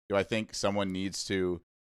point, do I think someone needs to,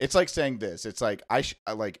 it's like saying this, it's like,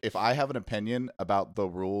 like if I have an opinion about the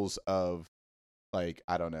rules of, like,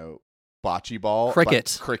 I don't know, bocce ball,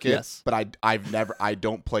 cricket, yes. But I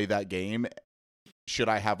don't play that game. Should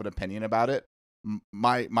I have an opinion about it?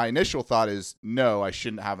 My initial thought is no, I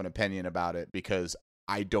shouldn't have an opinion about it because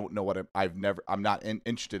I don't know what I'm not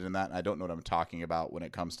interested in that. And I don't know what I'm talking about when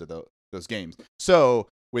it comes to those games. So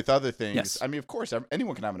with other things, I mean, of course,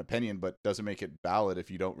 anyone can have an opinion, but doesn't make it valid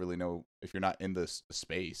if you don't really know, if you're not in this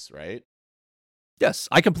space, right? Yes,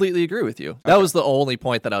 I completely agree with you. That was the only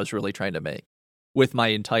point that I was really trying to make with my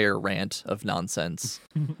entire rant of nonsense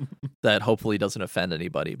that hopefully doesn't offend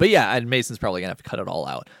anybody. But yeah, and Mason's probably gonna have to cut it all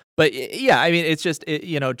out. But yeah, I mean, it's just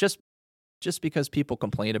just because people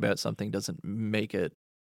complain about something doesn't make it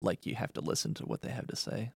like you have to listen to what they have to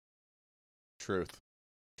say. Truth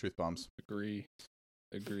bombs. Agree.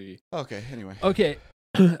 Okay. Anyway. Okay.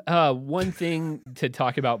 One thing to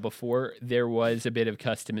talk about before, there was a bit of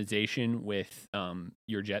customization with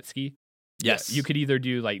your jet ski. Yes. Yeah, you could either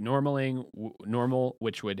do like normal,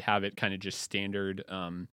 which would have it kind of just standard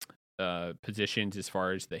positions as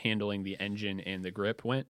far as the handling, the engine, and the grip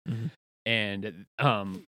went. Mm-hmm. And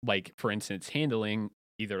like for instance, handling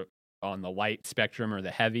either on the light spectrum or the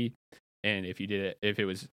heavy. And if it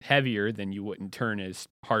was heavier, then you wouldn't turn as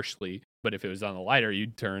harshly. But if it was on the lighter,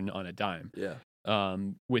 you'd turn on a dime. Yeah.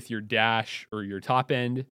 With your dash or your top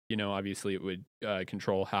end, obviously it would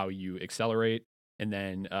control how you accelerate, and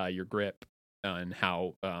then your grip on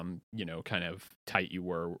how kind of tight you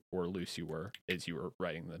were or loose you were as you were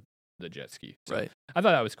riding the jet ski. So right. I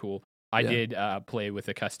thought that was cool. I did play with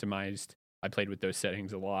a customized I played with those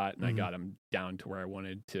settings a lot, and I got them down to where I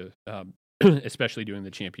wanted to, especially doing the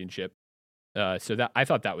championship. So that I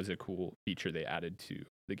thought that was a cool feature they added to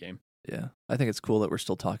the game. Yeah, I think it's cool that we're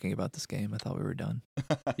still talking about this game. I thought we were done.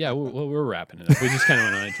 Yeah, well, we're wrapping it up. We just kind of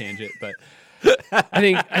went on a tangent, but I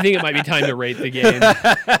think it might be time to rate the game.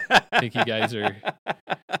 I think you guys are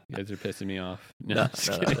pissing me off. No.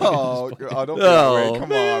 Oh, don't be that way.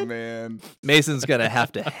 Come on, man. Mason's gonna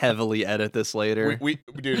have to heavily edit this later.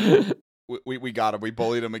 Dude, we got him. We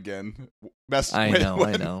bullied him again. I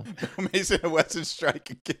know. Mason and Weston strike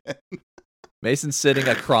again. Mason's sitting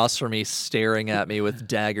across from me, staring at me with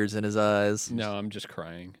daggers in his eyes. No, I'm just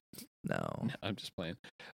crying. No, I'm just playing.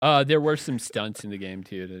 There were some stunts in the game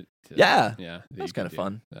too. Yeah, that was kind of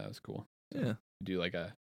fun. That was cool. Yeah, do like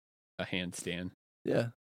a handstand. Yeah,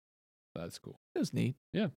 that's cool. It was neat.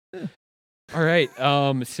 Yeah. All right.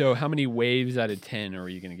 So how many waves out of 10 are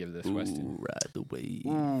you going to give this, Weston? Ride the wave.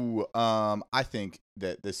 Ooh. I think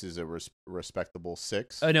that this is a respectable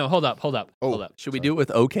 6. No, hold up. Should we do it with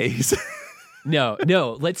OKs? No.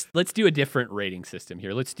 Let's do a different rating system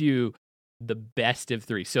here. Let's do the best of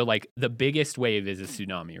 3. So like the biggest wave is a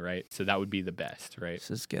tsunami, right? So that would be the best, right?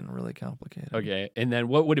 This is getting really complicated. Okay. And then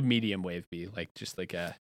what would a medium wave be? Like just like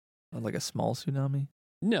a small tsunami?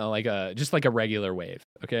 No, just like a regular wave.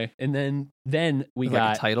 Okay. And then we got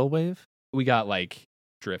like a tidal wave. We got like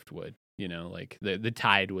driftwood. Like the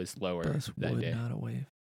tide was lower that day. Not a wave.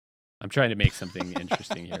 I'm trying to make something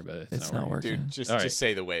interesting here, but it's not working. Dude, just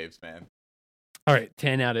say the waves, man. All right,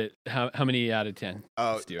 10 out of how many out of 10?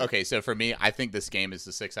 Oh, okay. So for me, I think this game is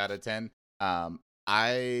a 6 out of 10.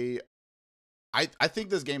 I think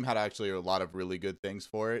this game had actually a lot of really good things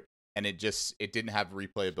for it, and it didn't have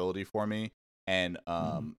replayability for me, and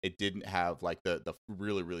it didn't have like the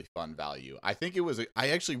really really fun value. I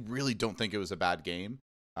actually really don't think it was a bad game.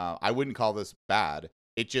 I wouldn't call this bad.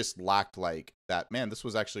 It just lacked like that. Man, this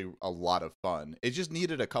was actually a lot of fun. It just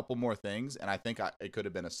needed a couple more things, and I think it could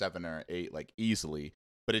have been a 7 or 8 like easily.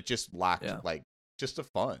 But it just lacked like just the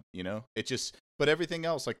fun, But everything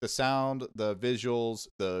else, like the sound, the visuals,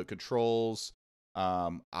 the controls,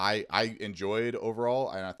 I enjoyed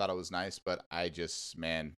overall, and I thought it was nice. But it just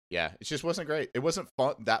wasn't great. It wasn't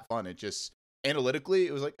that fun. It just analytically,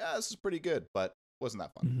 it was like, this is pretty good, but it wasn't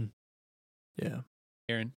that fun. Mm-hmm. Yeah,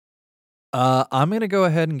 Aaron. I'm gonna go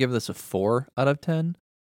ahead and give this a 4 out of 10.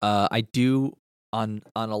 I do on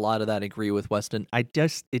a lot of that agree with Weston.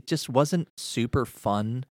 It just wasn't super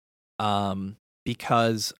fun,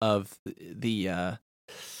 because of the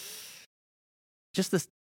just this.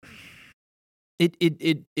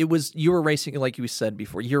 It was, you were racing, like you said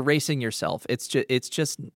before, you're racing yourself. It's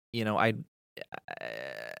just I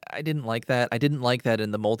didn't like that. I didn't like that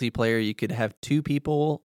in the multiplayer you could have 2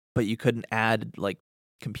 people, but you couldn't add like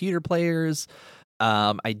computer players.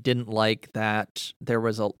 I didn't like that there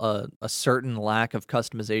was a certain lack of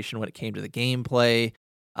customization when it came to the gameplay.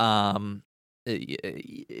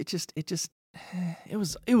 It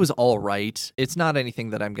was all right. It's not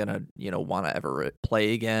anything that I'm gonna want to ever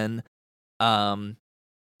play again. I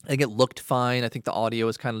think it looked fine. I think the audio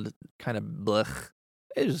was kind of blech.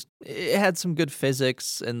 It had some good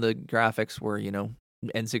physics, and the graphics were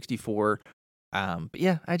N64. But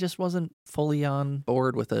yeah, I just wasn't fully on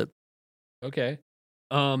board with it. Okay.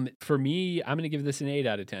 For me, I'm going to give this an 8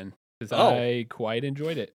 out of 10 because I quite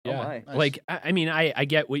enjoyed it. Yeah. Oh my. Nice. Like, I mean, I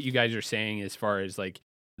get what you guys are saying as far as like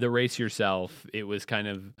the race yourself. It was kind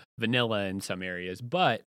of vanilla in some areas,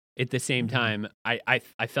 but at the same time, I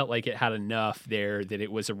felt like it had enough there that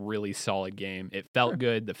it was a really solid game. It felt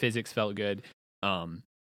good. The physics felt good.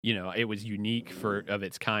 It was unique of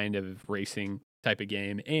its kind of racing type of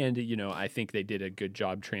game, and I think they did a good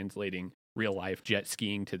job translating real life jet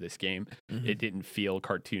skiing to this game. It didn't feel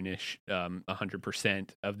cartoonish 100%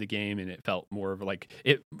 of the game, and it felt more of like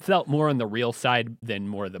it felt more on the real side than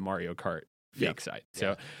more the Mario Kart fake side.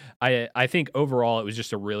 So I think overall it was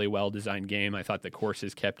just a really well designed game. I thought the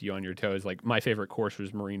courses kept you on your toes. Like my favorite course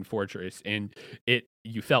was Marine Fortress, and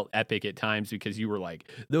you felt epic at times because you were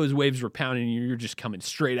like, those waves were pounding you, you're just coming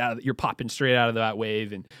you're popping straight out of that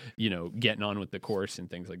wave and getting on with the course and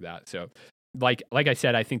things like that. So like I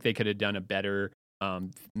said, I think they could have done a better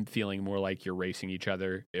feeling more like you're racing each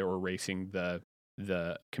other or racing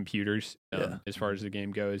the computers as far as the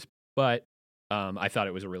game goes. But I thought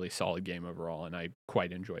it was a really solid game overall, and I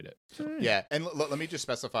quite enjoyed it. So. Yeah, and let me just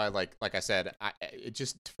specify, like I said, it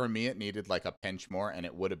just, for me, it needed like a pinch more, and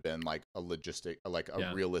it would have been like a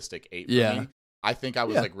realistic 8 for me. I think I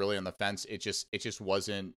was like really on the fence. It just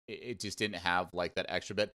wasn't. It just didn't have like that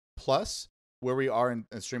extra bit. Plus, where we are in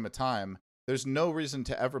Stream of Time, there's no reason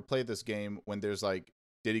to ever play this game when there's like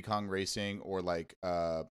Diddy Kong Racing or like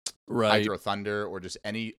Hydro Thunder or just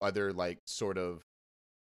any other like sort of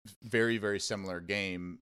very, very similar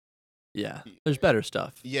game. Yeah, there's better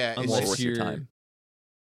stuff. Yeah, Unless more it's worth just, your time.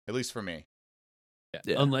 at least for me.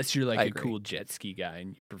 Yeah, Unless you're like I a agree. cool jet ski guy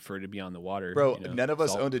and you prefer to be on the water. Bro, you know, none of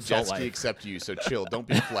us salt- owned a jet salt ski life. except you, so chill. Don't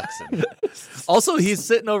be flexing. Also, he's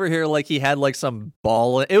sitting over here like he had like some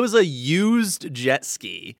ball. It was a used jet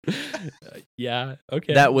ski. Yeah.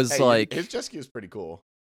 Okay. That was Hey, like, his jet ski was pretty cool.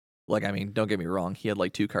 I mean, don't get me wrong. He had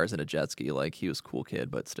like 2 cars and a jet ski. Like he was a cool kid,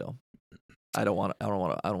 but still, I don't want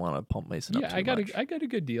to pump Mason up Yeah, too I got much. a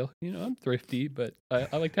good deal. You know, I'm thrifty, but I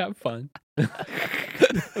like to have fun. You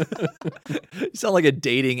sound like a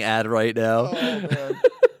dating ad right now. Oh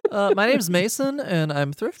man. My name's Mason, and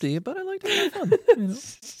I'm thrifty, but I like to have fun. You know?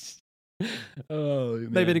 Oh,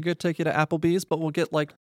 Maybe man. to take you to Applebee's, but we'll get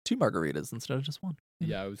like 2 margaritas instead of just 1.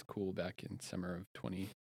 Yeah, it was cool back in summer of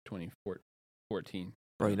 2014.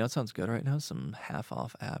 Bro, you know what sounds good right now? Some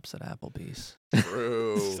half-off apps at Applebee's.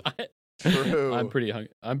 True. True. I'm pretty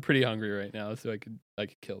hungry right now, so I could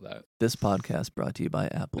kill that. This podcast brought to you by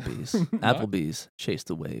Applebee's. What? Applebee's, chase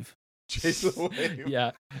the wave. Chase the wave.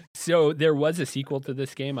 Yeah. So there was a sequel to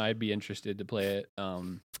this game. I'd be interested to play it.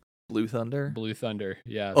 Blue Thunder. Blue Thunder.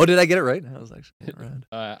 Yeah. Oh, did I get it right? I was actually right.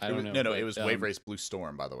 I It don't was, know. no, but, it was Wave Race Blue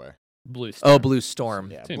Storm, by the way. Blue Storm. Oh, Blue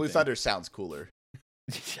Storm. Yeah, Same Blue thing. Thunder sounds cooler.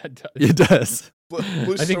 Yeah, it does. It does. Blue I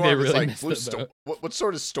think Storm they is really like missed Blue the Storm. boat. What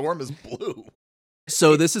sort of storm is blue?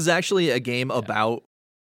 So this is actually a game about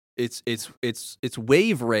it's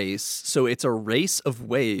wave race. So it's a race of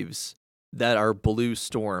waves that are Blue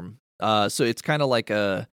Storm. So it's kind of like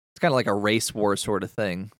a race war sort of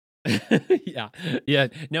thing. Yeah.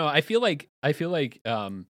 No, I feel like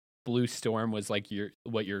Blue Storm was like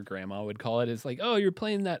what your grandma would call it. Is like, oh, you're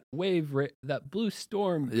playing that that Blue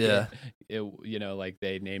Storm. Yeah. You know, like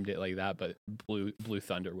they named it like that, but Blue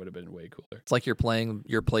Thunder would have been way cooler. It's like you're playing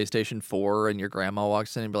your PlayStation 4 and your grandma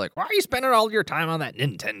walks in and be like, "Why are you spending all your time on that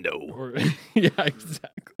Nintendo?" Or, yeah,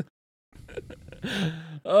 exactly.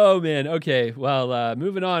 Oh man. Okay. Well,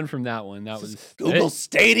 moving on from that one. That was Google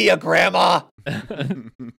Stadia, Grandma.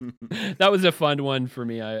 that was a fun one for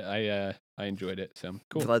me. I enjoyed it. So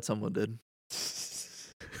cool. Glad someone did.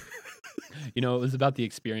 You know, it was about the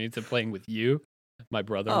experience of playing with you, my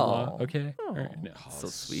brother-in-law. Oh. Okay. Oh, All right, no. so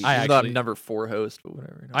sweet. I Even though I'm actually- number 4 host, but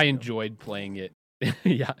whatever. I enjoyed playing it.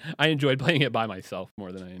 Yeah, I enjoyed playing it by myself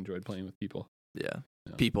more than I enjoyed playing with people. Yeah.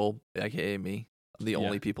 No. People, aka me, the Yeah.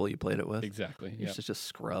 only people you played it with. Exactly. You're Yeah. such a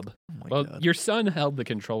scrub. Oh my Well, God. your son held the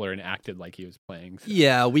controller and acted like he was playing. So.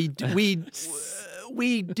 Yeah, we do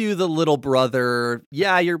the little brother.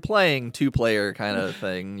 Yeah, you're playing 2-player kind of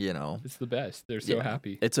thing. You know, It's the best. They're so Yeah.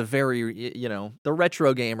 happy. it's a very the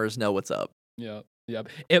retro gamers know what's up. Yeah. Yep.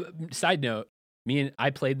 Side note, I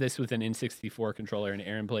played this with an N64 controller, and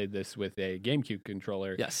Aaron played this with a GameCube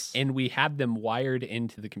controller. Yes. And we had them wired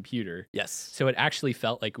into the computer. Yes. So it actually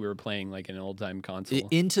felt like we were playing like an old time console.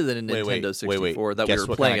 Into the Nintendo 64 that we Guess were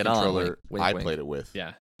what playing kind it of on. controller Wink, I wink. played it with.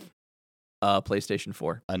 Yeah. PlayStation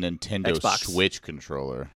 4. A Nintendo Xbox. Switch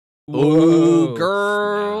controller. Ooh, Whoa,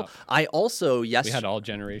 girl. snap. I also, We had all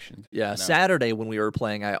generations. yeah, know. Saturday when we were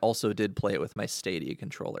playing, I also did play it with my Stadia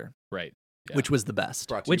controller, Right. Yeah. which was the best.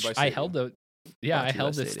 Brought to you Which by I Stadia. held Brought I to you by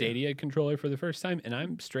held the Stadia. Stadia controller for the first time, and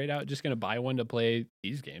I'm straight out just gonna buy one to play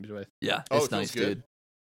these games with. Yeah, Oh, it's it feels nice, good. dude.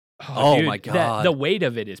 Oh, Oh my God. The weight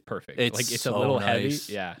of it is perfect. It's like it's so a little nice.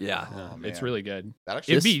 heavy. Yeah. Yeah. Oh, It's man. really good. That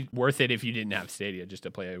actually It'd be worth it if you didn't have Stadia just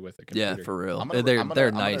to play it with a computer. Yeah, for real. I'm gonna, they're I'm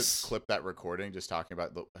gonna nice. clip that recording just talking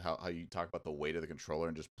about how you talk about the weight of the controller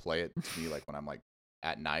and just play it to me like when I'm like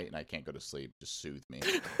at night and I can't go to sleep. Just soothe me.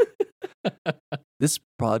 This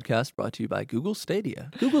podcast brought to you by Google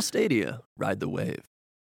Stadia. Google Stadia, ride the wave.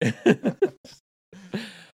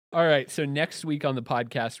 All right. So next week on the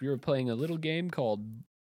podcast, we were playing a little game called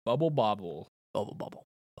Bubble Bobble. Bubble, bubble.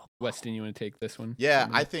 Weston, you want to take this one? Yeah,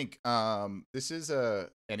 I think this is a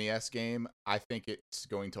NES game. I think it's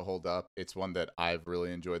going to hold up. It's one that I've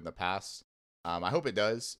really enjoyed in the past. I hope it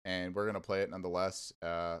does, and we're gonna play it nonetheless.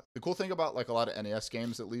 The cool thing about like a lot of NES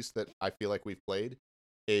games, at least that I feel like we've played,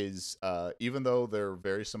 is even though they're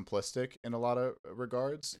very simplistic in a lot of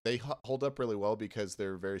regards, they hold up really well because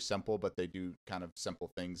they're very simple, but they do kind of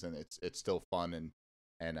simple things, and it's still fun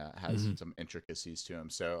and has some intricacies to them.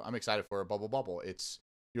 So I'm excited for a Bubble Bobble. It's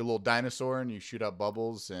your little dinosaur and you shoot out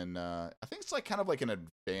bubbles, and I think it's like kind of like an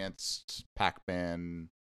advanced Pac-Man.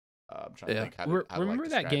 I'm trying to think how to Remember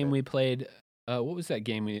that describe game it. we played? What was that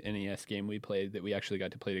NES game we played that we actually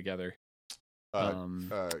got to play together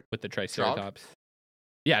with the Triceratops?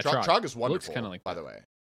 Yeah, Trog. Trog is Looks wonderful, kinda like by that. the way.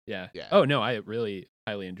 Yeah. Yeah. Oh no, I really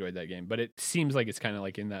highly enjoyed that game, but it seems like it's kind of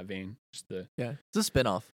like in that vein, just the Yeah, it's a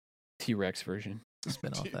spinoff. T-Rex version.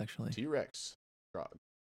 spin-off, actually. T-Rex. Frog.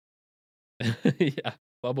 Yeah,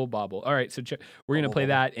 Bubble Bobble. All right, so we're gonna Bubble play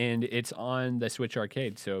Bobble. that, and it's on the Switch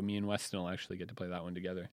Arcade. So me and Weston will actually get to play that one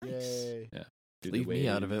together. Yay. Through the Leave me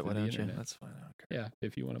out of waves it, why the don't you? internet. That's fine. I don't care. Yeah,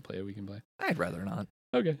 if you want to play it, we can play. I'd rather not.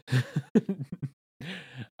 Okay.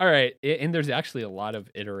 All right, and there's actually a lot of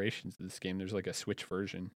iterations of this game. There's like a Switch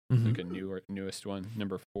version, like a newest one,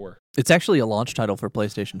 number 4. It's actually a launch title for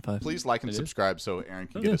PlayStation 5. Please like and It is? subscribe so Aaron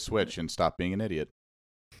can get a Switch and stop being an idiot.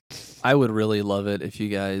 I would really love it if you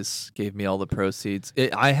guys gave me all the proceeds.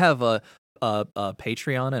 I have a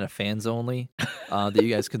Patreon and a fans only that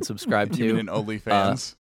you guys can subscribe You mean to. an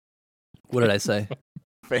OnlyFans? What did I say?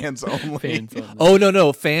 Fans only. Fans only. Oh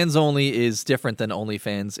no, fans only is different than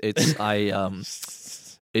OnlyFans.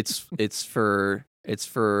 It's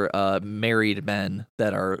for married men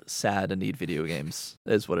that are sad and need video games.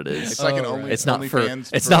 Is what it is. It's like an Oh, only. right. It's not for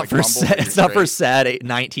OnlyFans it's not like for Bumble sad, when it's you're not for straight. sad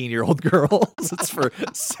 19-year-old girls. It's for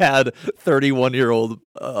sad 31-year-old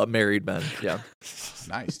married men. Yeah.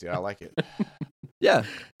 Nice, dude. I like it. Yeah.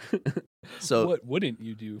 So what wouldn't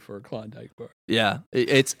you do for a Klondike bar? yeah,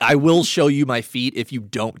 it's I will show you my feet if you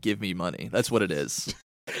don't give me money. That's what it is.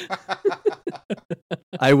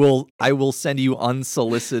 I will send you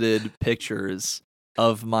unsolicited pictures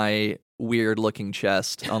of my weird looking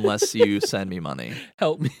chest unless you send me money.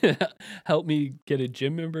 Help me get a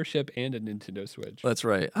gym membership and a Nintendo Switch. That's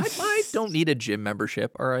right. I don't need a gym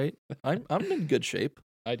membership, all right? I'm in good shape.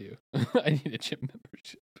 I do. I need a gym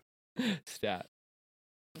membership. Stat.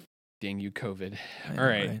 Dang you, COVID. I know, All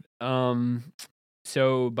right.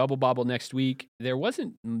 So Bubble Bobble next week. There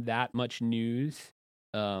wasn't that much news.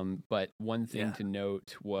 But one thing to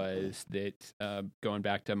note was that going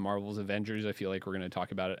back to Marvel's Avengers, I feel like we're going to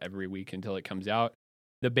talk about it every week until it comes out.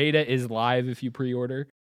 The beta is live if you pre-order,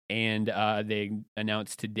 and they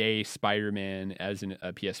announced today Spider-Man as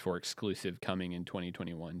a PS4 exclusive coming in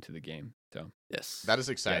 2021 to the game. So Yes. That is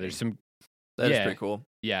yeah, exciting. there's some That is pretty cool.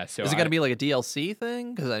 yeah. So Is it going to be like a DLC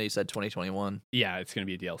thing? Because I know you said 2021. Yeah, it's going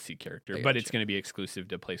to be a DLC character, I but it's gotcha. going to be exclusive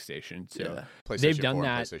to PlayStation. So Yeah. PlayStation they've done 4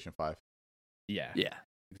 and that. PlayStation 5. yeah. Yeah.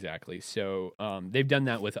 Exactly. So they've done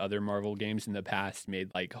that with other Marvel games in the past. Made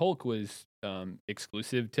like Hulk was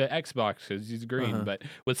exclusive to Xbox because he's green, but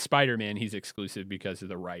with Spider-Man he's exclusive because of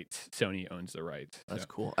the rights. Sony owns the rights. That's so.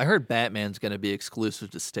 cool. I heard Batman's going to be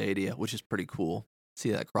exclusive to Stadia, which is pretty cool.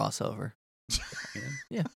 See that crossover.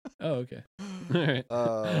 Yeah. Oh, okay. All right.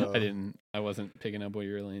 Uh, I wasn't picking up what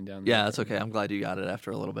you were laying down. Yeah, there. that's okay. I'm glad you got it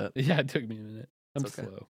after a little bit. Yeah, it took me a minute. I'm It's okay.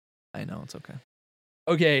 slow. I know, it's okay.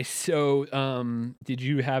 Okay, so did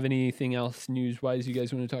you have anything else news-wise you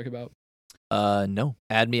guys want to talk about? No.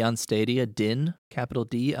 Add me on Stadia, Din, capital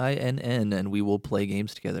DINN, and we will play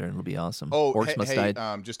games together, and it'll be awesome. Oh, Orcs must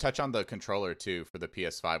die. just touch on the controller too for the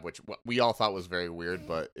PS5, which we all thought was very weird,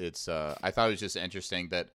 but it's I thought it was just interesting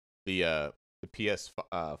that the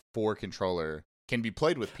PS4 controller can be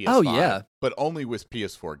played with PS5. Oh, yeah. But only with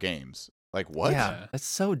PS4 games. Like what? Yeah, that's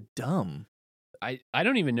so dumb. I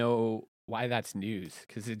don't even know why that's news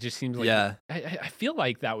because it just seems like Yeah. I feel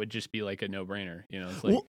like that would just be like a no-brainer, you know. It's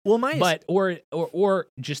like, Well, my but or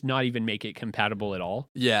just not even make it compatible at all.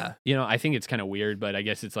 yeah, You know, I think it's kind of weird, but I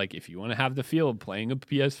guess it's like if you want to have the feel of playing a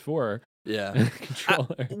PS4 yeah.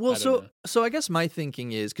 controller. Well, I don't know. so I guess my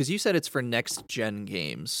thinking is because you said it's for next gen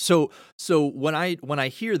games. So when I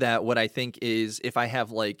hear that, what I think is if I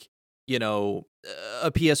have like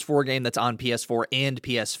a PS4 game that's on PS4 and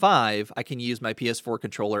PS5, I can use my PS4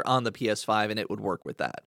 controller on the PS5 and it would work with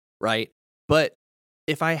that, right? But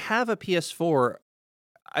if I have a PS4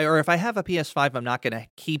 or if I have a PS5, I'm not going to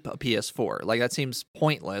keep a PS4. Like that seems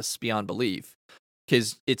pointless beyond belief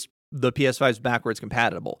because it's the PS5 is backwards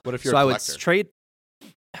compatible. What if you're so a I would collector? trade.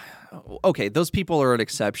 Okay, those people are an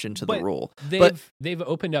exception to the But rule. They've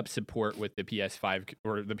opened up support with the PS5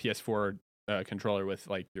 or the PS4 controller with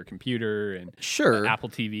like your computer and Sure. Apple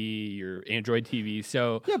TV, your Android TV.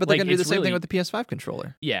 So Yeah, but they're like, going to do the it's same thing really- with the PS5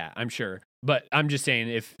 controller. Yeah, I'm sure. But I'm just saying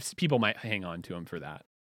if people might hang on to them for that.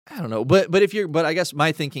 I don't know, but I guess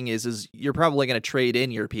my thinking is you're probably going to trade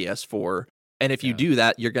in your PS4, and if you Yeah. do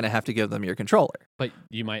that, you're going to have to give them your controller. But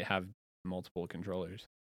you might have multiple controllers,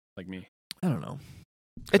 like me. I don't know.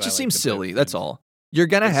 I It just like seems to play silly. with That's things. all. You're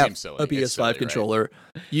gonna It have seems silly. a It's PS5 silly, right? controller.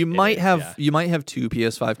 You It might is, have yeah. you might have two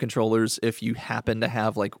PS5 controllers if you happen to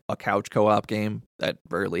have like a couch co-op game. That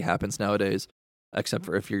rarely happens nowadays, except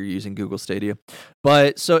for if you're using Google Stadia.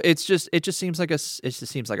 But so it just seems like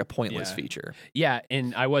a pointless Yeah. feature. Yeah,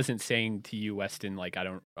 and I wasn't saying to you, Weston, like I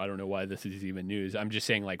don't know why this is even news. I'm just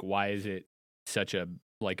saying like why is it such a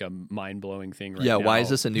mind blowing thing right Yeah, now why is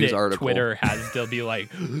this a news that article? Twitter has to be like,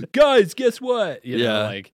 guys, guess what? You know, Yeah.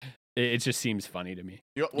 like It just seems funny to me.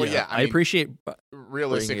 Well, yeah, I appreciate.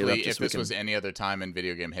 Realistically, if this was any other time in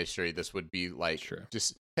video game history, this would be like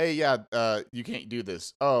just, hey, you can't do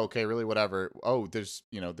this. Oh, okay, really, whatever. Oh, there's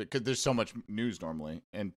because there's so much news normally,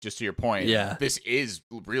 and just to your point, this is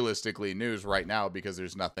realistically news right now because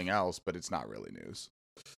there's nothing else, but it's not really news.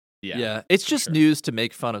 Yeah, it's just news to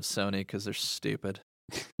make fun of Sony because they're stupid.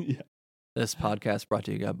 Yeah. This podcast brought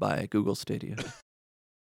to you by Google Stadia.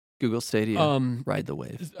 Google Stadia, ride the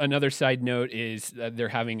wave. Another side note is that they're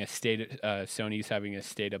having Sony's having a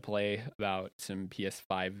state of play about some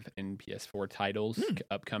PS5 and PS4 titles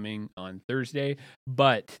upcoming on Thursday,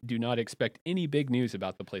 but do not expect any big news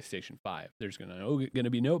about the PlayStation 5. There's going to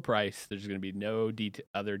be no price. There's going to be no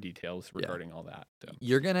other details regarding all that. So.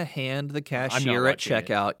 You're going to hand the cashier at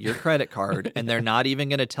checkout your credit card, and they're not even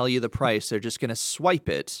going to tell you the price. They're just going to swipe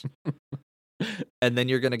it. And then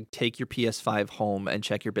you're going to take your PS5 home and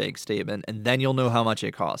check your bank statement, and then you'll know how much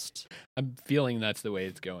it costs. I'm feeling that's the way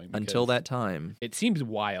it's going. Until that time. It seems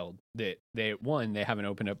wild that they haven't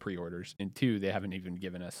opened up pre-orders, and 2, they haven't even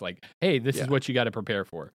given us like, hey, this is what you got to prepare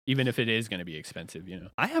for, even if it is going to be expensive,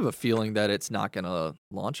 I have a feeling that it's not going to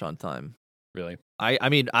launch on time. Really? I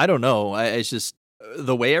mean, I don't know. It's just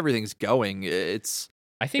the way everything's going,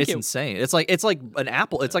 I think it's insane. It's like an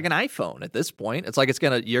Apple. It's like an iPhone at this point. It's like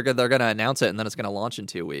they're gonna announce it and then it's gonna launch in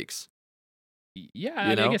 2 weeks. Yeah,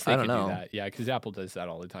 I guess they could do that. Yeah, because Apple does that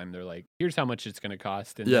all the time. They're like, "Here's how much it's gonna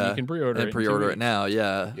cost, and then you can pre-order it. Pre-order it now.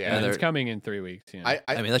 Yeah, and it's coming in 3 weeks.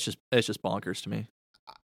 I mean, that's just bonkers to me.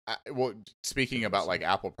 Well, speaking about like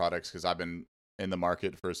Apple products, because I've been in the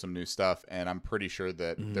market for some new stuff, and I'm pretty sure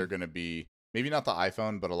that they're gonna be. Maybe not the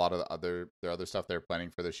iPhone, but a lot of the other stuff they're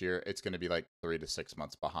planning for this year, it's going to be like 3 to 6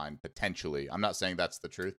 months behind, potentially. I'm not saying that's the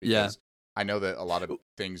truth because I know that a lot of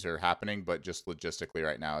things are happening, but just logistically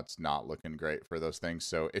right now, it's not looking great for those things.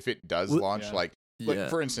 So if it does launch, like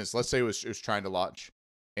for instance, let's say it was trying to launch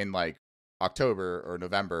in like October or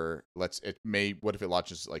November. What if it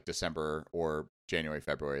launches like December or January,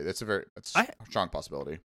 February? That's a strong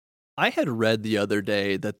possibility. I had read the other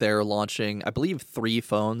day that they're launching, I believe, 3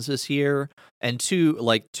 phones this year, and 2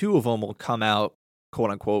 of them will come out, quote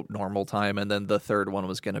unquote, normal time, and then the third one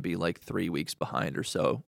was going to be like 3 weeks behind or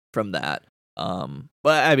so from that. But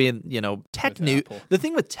I mean, tech news. The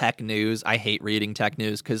thing with tech news, I hate reading tech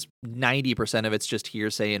news because 90% of it's just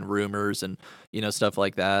hearsay and rumors and stuff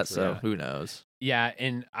like that. So who knows? Yeah,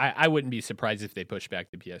 and I wouldn't be surprised if they push back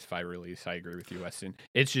the PS5 release. I agree with you, Weston.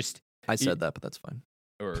 It's just I said that, but that's fine.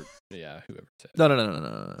 Or whoever said. No,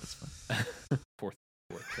 that's fine. Fourth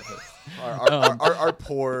our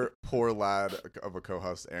poor lad of a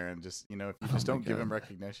co-host, Aaron. Just if you just don't give him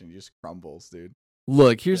recognition, he just crumbles, dude.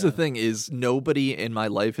 Look, here's the thing: is nobody in my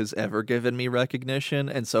life has ever given me recognition,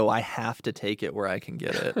 and so I have to take it where I can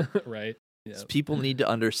get it. Right. Yeah. So people need to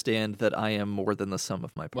understand that I am more than the sum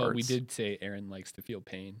of my parts. Well, we did say Aaron likes to feel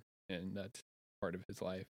pain, and that's part of his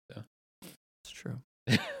life. So. It's true.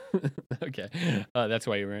 Okay, that's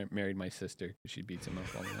why you married my sister. She beats him up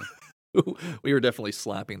all the time. We were definitely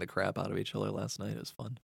slapping the crap out of each other last night. It was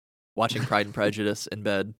fun. Watching Pride and Prejudice in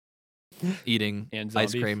bed, eating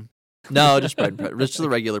ice cream. No, just Pride and Prejudice, just the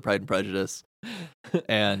regular Pride and Prejudice.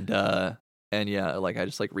 And yeah, I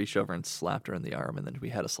just reached over and slapped her in the arm, and then we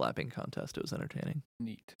had a slapping contest. It was entertaining.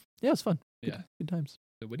 Neat. Yeah, it was fun. Good times.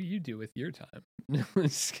 So what do you do with your time?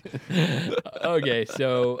 Okay,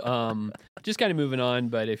 so just kind of moving on,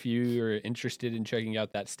 but if you're interested in checking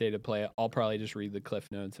out that state of play, I'll probably just read the cliff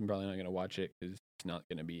notes. I'm probably not going to watch it because it's not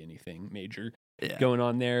going to be anything major going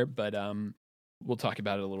on there, but we'll talk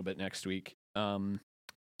about it a little bit next week.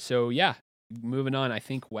 So yeah, moving on, I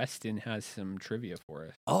think Weston has some trivia for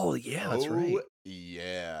us. Oh yeah, that's right.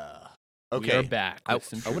 Yeah. Okay, we are back. I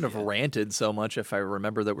wouldn't have ranted so much if I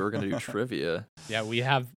remember that we were going to do trivia. Yeah, we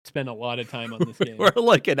have spent a lot of time on this game. We're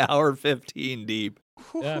like an hour 15 deep.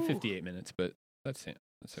 58 minutes, but that's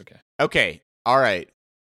okay. Okay, all right.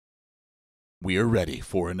 We are ready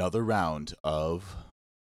for another round of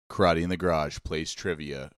Karate in the Garage Plays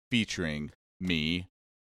Trivia featuring me,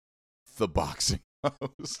 the boxing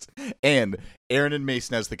host, and Aaron and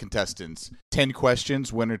Mason as the contestants. 10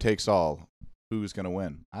 questions, winner takes all. Who's going to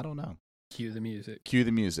win? I don't know. Cue the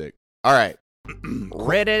music. All right.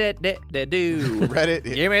 Reddit.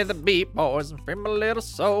 Give me the beat, boys. Free my little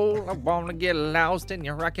soul. I want to get lost in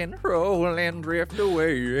your rock and roll and drift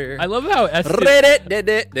away. I love how I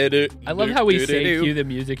love how we say cue the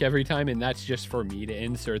music every time, and that's just for me to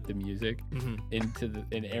insert the music into the.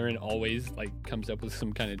 And Aaron always comes up with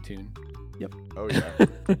some kind of tune. Yep. Oh yeah.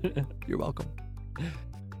 You're welcome.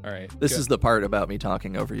 All right. This is the part about me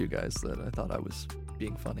talking over you guys that I thought I was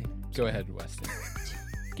being funny. Go ahead, Weston.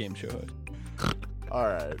 Game show host. All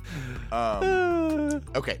right.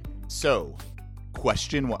 Okay. So,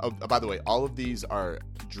 question one. Oh, by the way, all of these are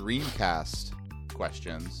Dreamcast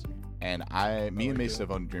questions, and me and Mason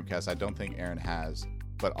have owned Dreamcast. I don't think Aaron has,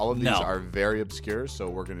 but all of these are very obscure, so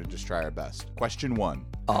we're gonna just try our best. Question 1.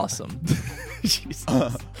 Awesome. Jesus.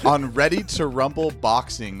 On Ready to Rumble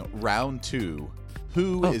Boxing Round 2,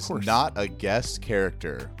 who is not a guest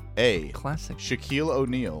character? A. Classic. Shaquille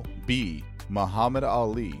O'Neal. B. Muhammad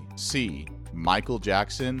Ali. C. Michael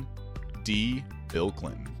Jackson. D. Bill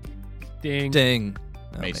Clinton. Ding.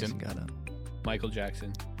 Oh, Mason? got it. Michael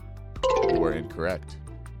Jackson. You are incorrect.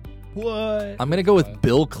 What? I'm gonna go with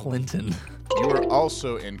Bill Clinton. You are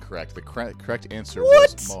also incorrect. The correct answer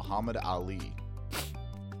was Muhammad Ali.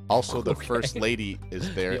 Also, the first lady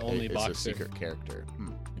is there. The only is a boxer. secret character.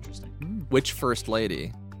 Interesting. Which first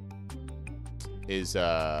lady? Is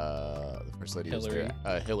the first lady Hillary. is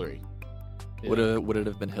there? Hillary. Yeah. Would it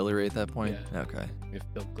have been Hillary at that point? Yeah. Okay. If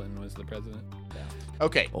Bill Clinton was the president.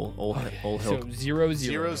 Okay. Old So Hill. 0-0.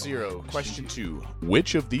 0-0. Question 2.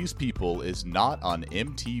 Which of these people is not on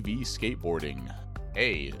MTV skateboarding?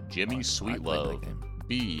 A. Jimmy I played Sweetlove. that game.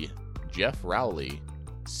 B. Jeff Rowley.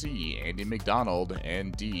 C. Andy McDonald.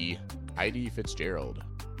 And D. Heidi Fitzgerald.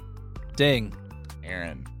 Ding.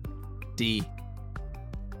 Aaron, D.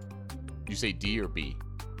 you say D or B?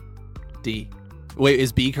 D. Wait,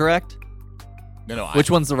 is B correct? No. Which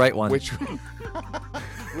one's the right one? Which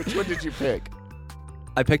one did you pick?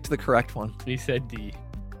 I picked the correct one. He said D.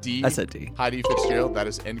 D. I said D. Heidi Fitzgerald. That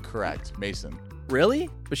is incorrect. Mason. Really?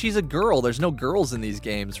 But she's a girl. There's no girls in these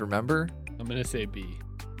games, remember? I'm gonna say B.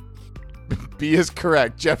 B is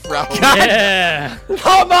correct. Jeff Rowley. Yeah.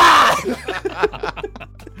 Come on!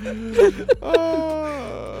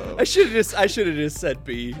 Oh. I should have just said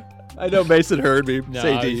B. I know Mason heard me No,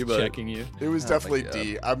 say I D, was but checking you. It was Oh definitely my God.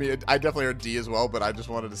 D. I mean, I definitely heard D as well, but I just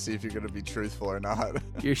wanted to see if you're going to be truthful or not.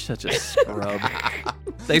 you're such a scrub.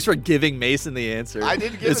 Thanks for giving Mason the answer. I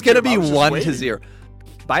didn't give It's it to gonna him. I be was just 1 waiting. to 0.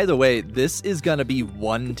 By the way, this is gonna be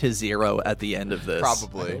 1-0 at the end of this. I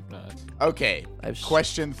Probably. hope not. Okay. I've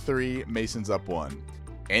Question 3. Mason's up 1.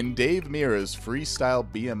 In Dave Mirra's Freestyle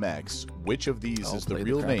BMX, which of these I'll is the play the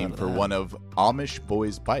real crap name out of for that. one of Amish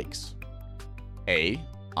Boys' bikes? A.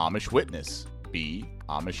 Amish Witness. B.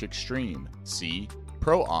 Amish Extreme. C.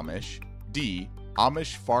 Pro Amish. D.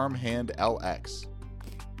 Amish Farmhand LX.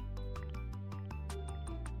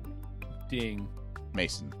 Ding.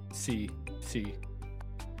 Mason, C.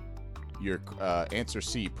 your answer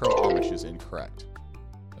C. Pro Amish is incorrect.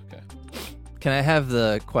 Okay. Can I have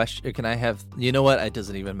the question? Can I have? You know what? It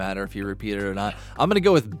doesn't even matter if you repeat it or not. I'm gonna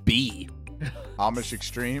go with B. Amish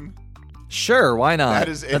Extreme. Sure, why not? That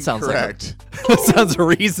is incorrect. That sounds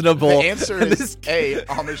reasonable. The answer is This- A.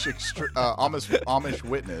 Amish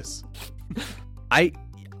Witness.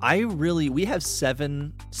 I really. We have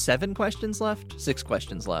seven questions left. 6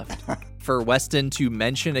 questions left for Weston to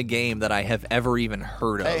mention a game that I have ever even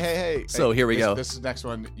heard of. Hey. So here we go. This is next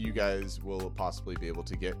one you guys will possibly be able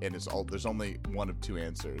to get, and there's only one of 2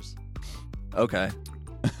 answers. Okay.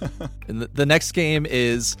 And the next game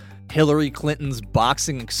is Hillary Clinton's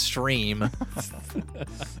Boxing Extreme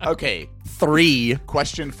Okay, 3.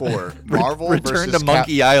 question 4. Marvel Return versus to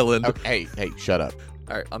Monkey Island. Okay, hey, shut up.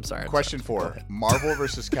 All right, I'm sorry. Question 4. Marvel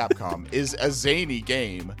versus Capcom is a zany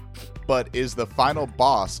game, but is the final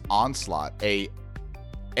boss Onslaught a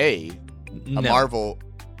No. Marvel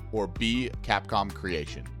or B Capcom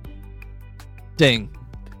creation? Ding.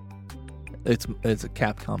 It's a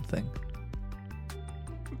Capcom thing.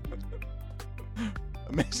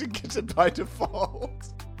 Mason gets it by default.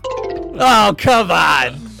 Oh, come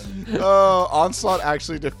on. Onslaught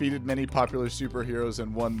actually defeated many popular superheroes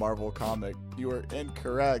in one Marvel comic. You are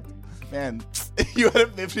incorrect. Man, you had a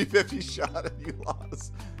 50-50 shot and you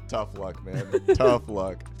lost. Tough luck, man. Tough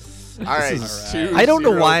luck. All right, is- 2-0 I don't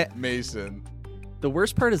know why- Mason. The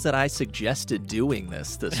worst part is that I suggested doing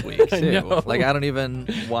this week I too. know. Like I don't even.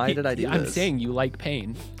 Why did I do I'm this? saying you like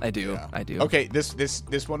pain. I do. Yeah. I do. Okay,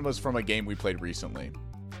 this one was from a game we played recently.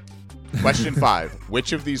 Question 5.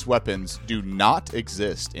 Which of these weapons do not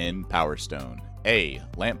exist in Power Stone? A.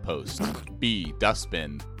 Lamppost. B.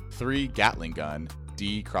 Dustbin. 3. Gatling gun.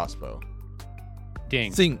 D. Crossbow.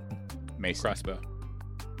 Ding. Sing. Mason. Crossbow.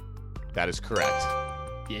 That is correct.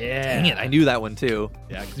 Yeah. Dang it! I knew that one too.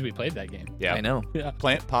 Yeah, because we played that game. Yeah. I know. Yeah.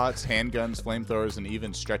 Plant pots, handguns, flamethrowers, and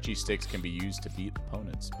even stretchy sticks can be used to beat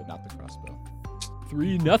opponents, but not the crossbow.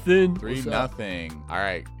 3-0. 3-0. All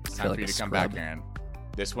right, it's time feel for you like to a come scrub. back, Aaron.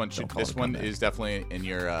 This one Don't call this it a one comeback. is definitely in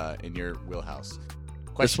your wheelhouse.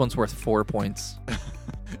 This one's worth 4 points.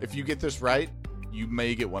 If you get this right, you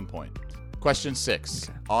may get 1 point. Question 6.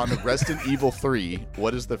 Okay. On Resident Evil 3,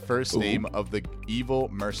 what is the first name of the evil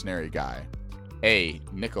mercenary guy? A.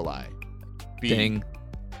 Nikolai. B. Ding.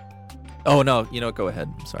 Oh no, you know what? Go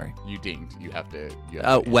ahead. I'm sorry. You dinged. You have to.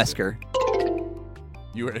 Answer. Wesker.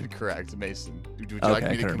 You were incorrect, Mason. Would you Okay, like I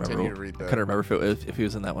me to couldn't continue remember. to read I the? couldn't remember if he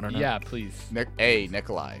was in that one or not. Yeah, please. A.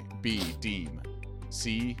 Nikolai. B. Deem.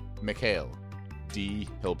 C. Mikhail. D.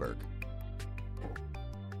 Hilberg.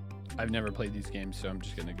 I've never played these games, so I'm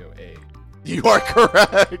just gonna go A. You are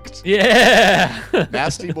correct. Yeah.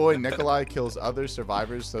 Nasty boy Nikolai kills other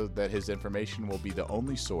survivors so that his information will be the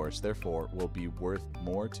only source, therefore will be worth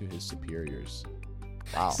more to his superiors.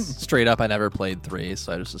 Wow. Straight up, I never played 3,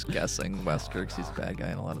 so I was just guessing Wesker because he's a bad guy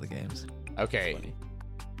in a lot of the games. Okay. Funny.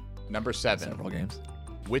 Number 7. Several games.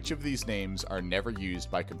 Which of these names are never used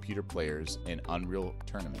by computer players in Unreal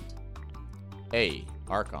Tournament? A.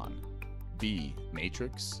 Archon. B.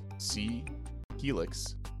 Matrix. C.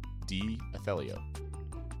 Helix. D. Athelio.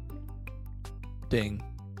 Ding.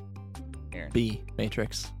 Aaron. B.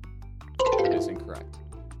 Matrix. That is incorrect.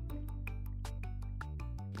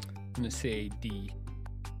 I'm gonna say D.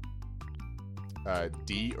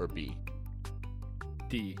 D or B?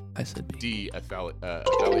 D. I said B. D.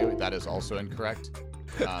 Athelio. That is also incorrect.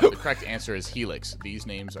 The correct answer is Helix. These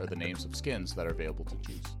names are the names of skins that are available to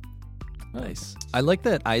choose. Nice. I like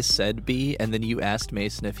that I said B, and then you asked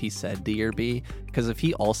Mason if he said D or B, because if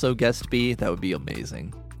he also guessed B, that would be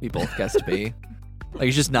amazing. We both guessed B. Like,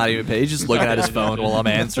 he's just not even paid. He's just looking at his phone while I'm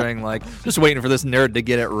answering, like, just waiting for this nerd to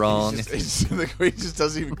get it wrong. He just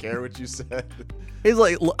doesn't even care what you said. He's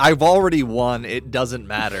like, I've already won. It doesn't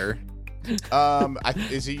matter.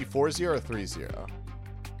 Is he 4-0 or 3-0?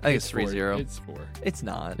 I think it's 3-0. It's 4. It's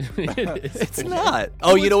not. It is It's 4. not.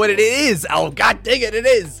 Oh, you know what it is? Oh, god dang it, it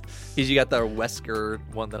is. Because you got the Wesker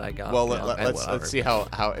one that I got. Well, you know, and whatever. let's see how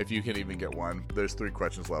if you can even get one. There's 3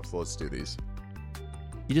 questions left, so let's do these.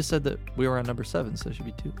 You just said that we were on number 7, so it should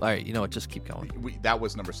be 2. All right, you know what? Just keep going. That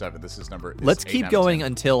was number 7. This is number. Let's 8 keep out of going 10.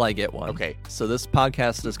 until I get one. Okay. So this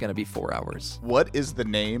podcast is going to be 4 hours. What is the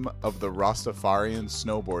name of the Rastafarian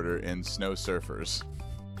snowboarder in Snow Surfers?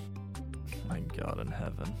 My God in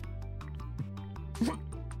heaven.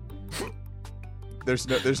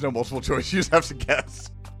 There's no multiple choice. You just have to guess.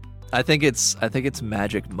 I think it's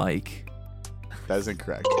Magic Mike. That is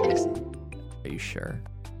incorrect. Mason. Are you sure?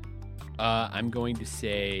 I'm going to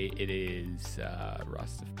say it is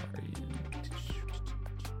Rastafarian.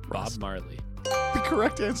 Bob Marley. The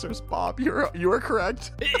correct answer is Bob. You are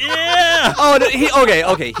correct. Yeah. Oh,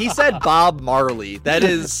 okay. He said Bob Marley. That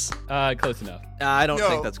is. Close enough. I don't No.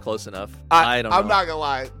 think that's close enough. I don't know. I'm not gonna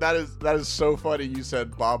lie. That is so funny. You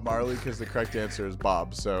said Bob Marley because the correct answer is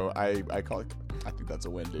Bob. So I think that's a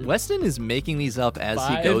win, dude. Weston is making these up as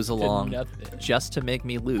he 5 goes to along, nothing. just to make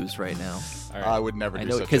me lose right now. All right. I would never I do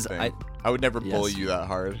know, such a 'cause thing. I would never bully Yes. you that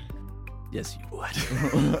hard. Yes, you would.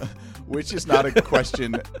 Which is not a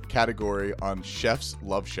question category on Chef's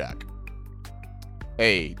Love Shack?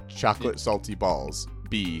 A. Chocolate salty balls.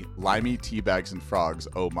 B. Limey teabags and frogs.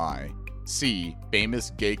 Oh my. C.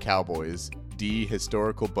 Famous gay cowboys. D.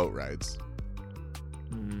 Historical boat rides.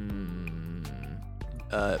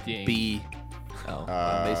 Ding. B. Oh,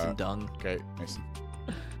 Mason Dung. Okay, Mason.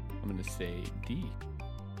 I'm going to say D.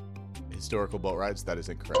 Historical boat rides. That is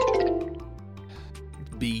incorrect.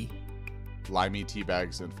 B. Limey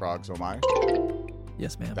teabags and frogs. Oh my.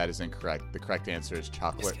 Yes, ma'am. That is incorrect. The correct answer is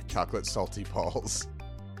chocolate salty balls.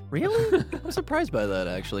 Really? I'm surprised by that,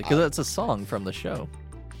 actually, because that's a song from the show.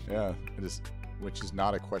 Yeah, it is, which is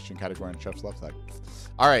not a question category on Chef's Love Shack.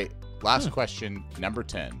 All right, last question, number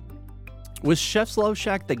 10. Was Chef's Love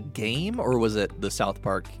Shack the game, or was it the South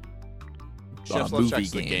Park Chef's Love movie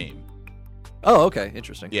Shack's game? the game. Oh, okay.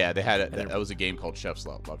 Interesting. Yeah, they had that was a game called Chef's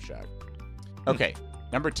Love Shack. Okay,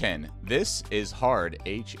 number 10. This is hard.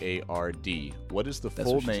 H-A-R-D. What is the That's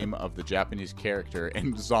full what she name of the Japanese character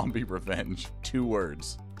in Zombie Revenge? 2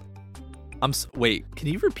 words. Wait, can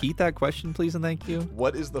you repeat that question, please, and thank you?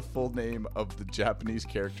 What is the full name of the Japanese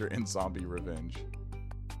character in Zombie Revenge?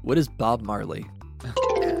 What is Bob Marley?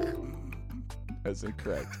 That's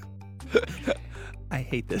incorrect. I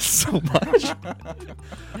hate this so much.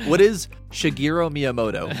 What is Shigeru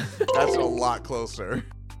Miyamoto? That's a lot closer.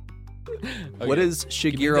 What is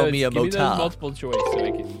Give me Shigeru those Miyamoto? multiple choice so I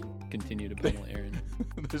can continue to pummel Aaron.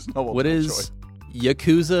 There's no What multiple is choice.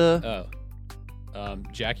 Yakuza?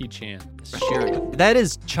 Jackie Chan. Sure. That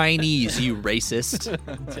is Chinese, you racist.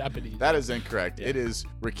 Japanese. That is incorrect. Yeah. It is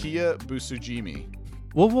Rikiya Busujimi.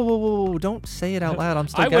 Whoa. Don't say it out loud. I'm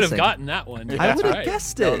still I would have guessing. gotten that one. I That's would have right.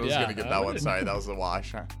 guessed No it. one was Yeah, gonna get I that one. would've- Sorry, that was a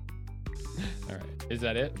wash. Huh? All right. Is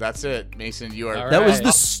that it? That's it, Mason. You are. All That was right.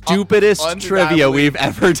 the stupidest trivia undeniably- we've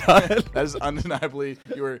ever done. That is undeniably.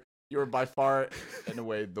 You were by far and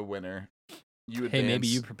away the winner. You Hey, maybe advance.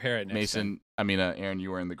 you prepare it next time. Mason. Aaron,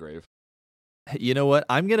 you were in the grave. You know what?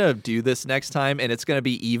 I'm going to do this next time, and it's going to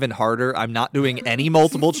be even harder. I'm not doing any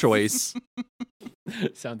multiple choice,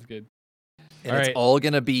 Sounds good. and All it's right. all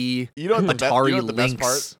going to be You know what the, Atari you know what the best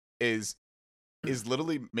part Lynx. is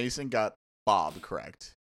literally Mason got Bob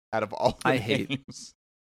correct out of all the I hate- names.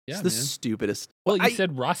 Yeah, It's the man. stupidest. Well, you I-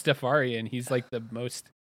 said Rastafari, and he's like the most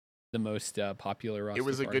popular Rastafari. It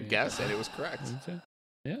was a good guess, and it was correct.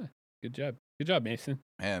 Yeah, good job, Mason.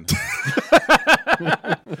 Man,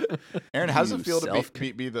 Aaron, how does You it feel to self-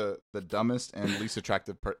 be the dumbest and least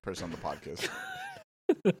attractive person on the podcast?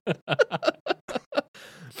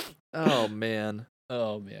 Oh, man.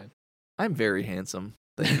 Oh man, I'm very handsome.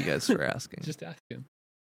 Thank you guys for asking. just ask him.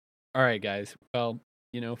 All right, guys. Well,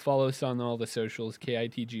 follow us on all the socials.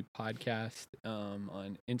 KITG Podcast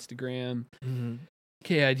on Instagram. Mhm.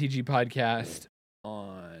 KITG Podcast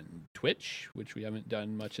on Twitch, which we haven't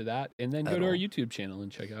done much of that, and then go At to our all. YouTube channel and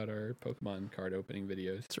check out our Pokemon card opening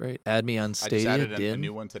videos. That's right. Add me on I just Stadia. added a Din.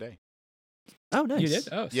 new one today. Oh, nice. You did?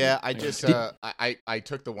 Oh, Yeah, sweet. I Nice. just I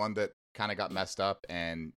took the one that kind of got messed up,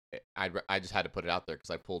 and I just had to put it out there because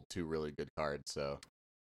I pulled 2 really good cards. So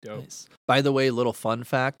Dope. Nice. By the way, little fun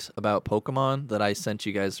fact about Pokemon that I sent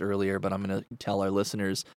you guys earlier, but I'm going to tell our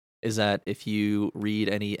listeners, is that if you read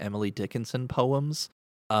any Emily Dickinson poems,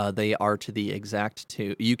 they are to the exact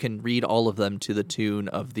tune. You can read all of them to the tune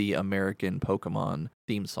of the American Pokemon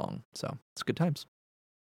theme song. So it's good times.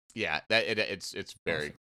 yeah, it's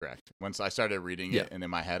very correct. Once I started reading Yeah. it, and in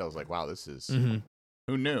my head I was like, wow, this is Mm-hmm.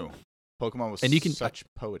 who knew Pokemon was And you can- such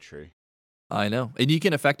poetry. I know, and you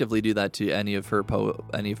can effectively do that to any of her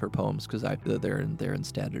poems because they're in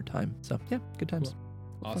standard time. So yeah, good times.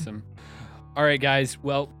 Fun. Awesome. All right, guys.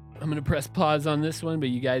 Well, I'm gonna press pause on this one, but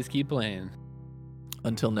you guys keep playing.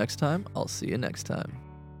 Until next time, I'll see you next time.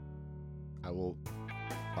 I will.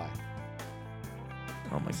 Bye.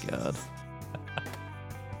 Oh my god.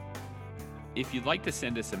 If you'd like to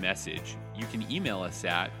send us a message, you can email us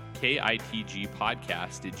at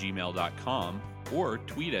kitgpodcast@gmail.com or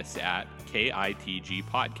tweet us at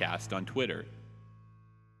kitgpodcast on Twitter.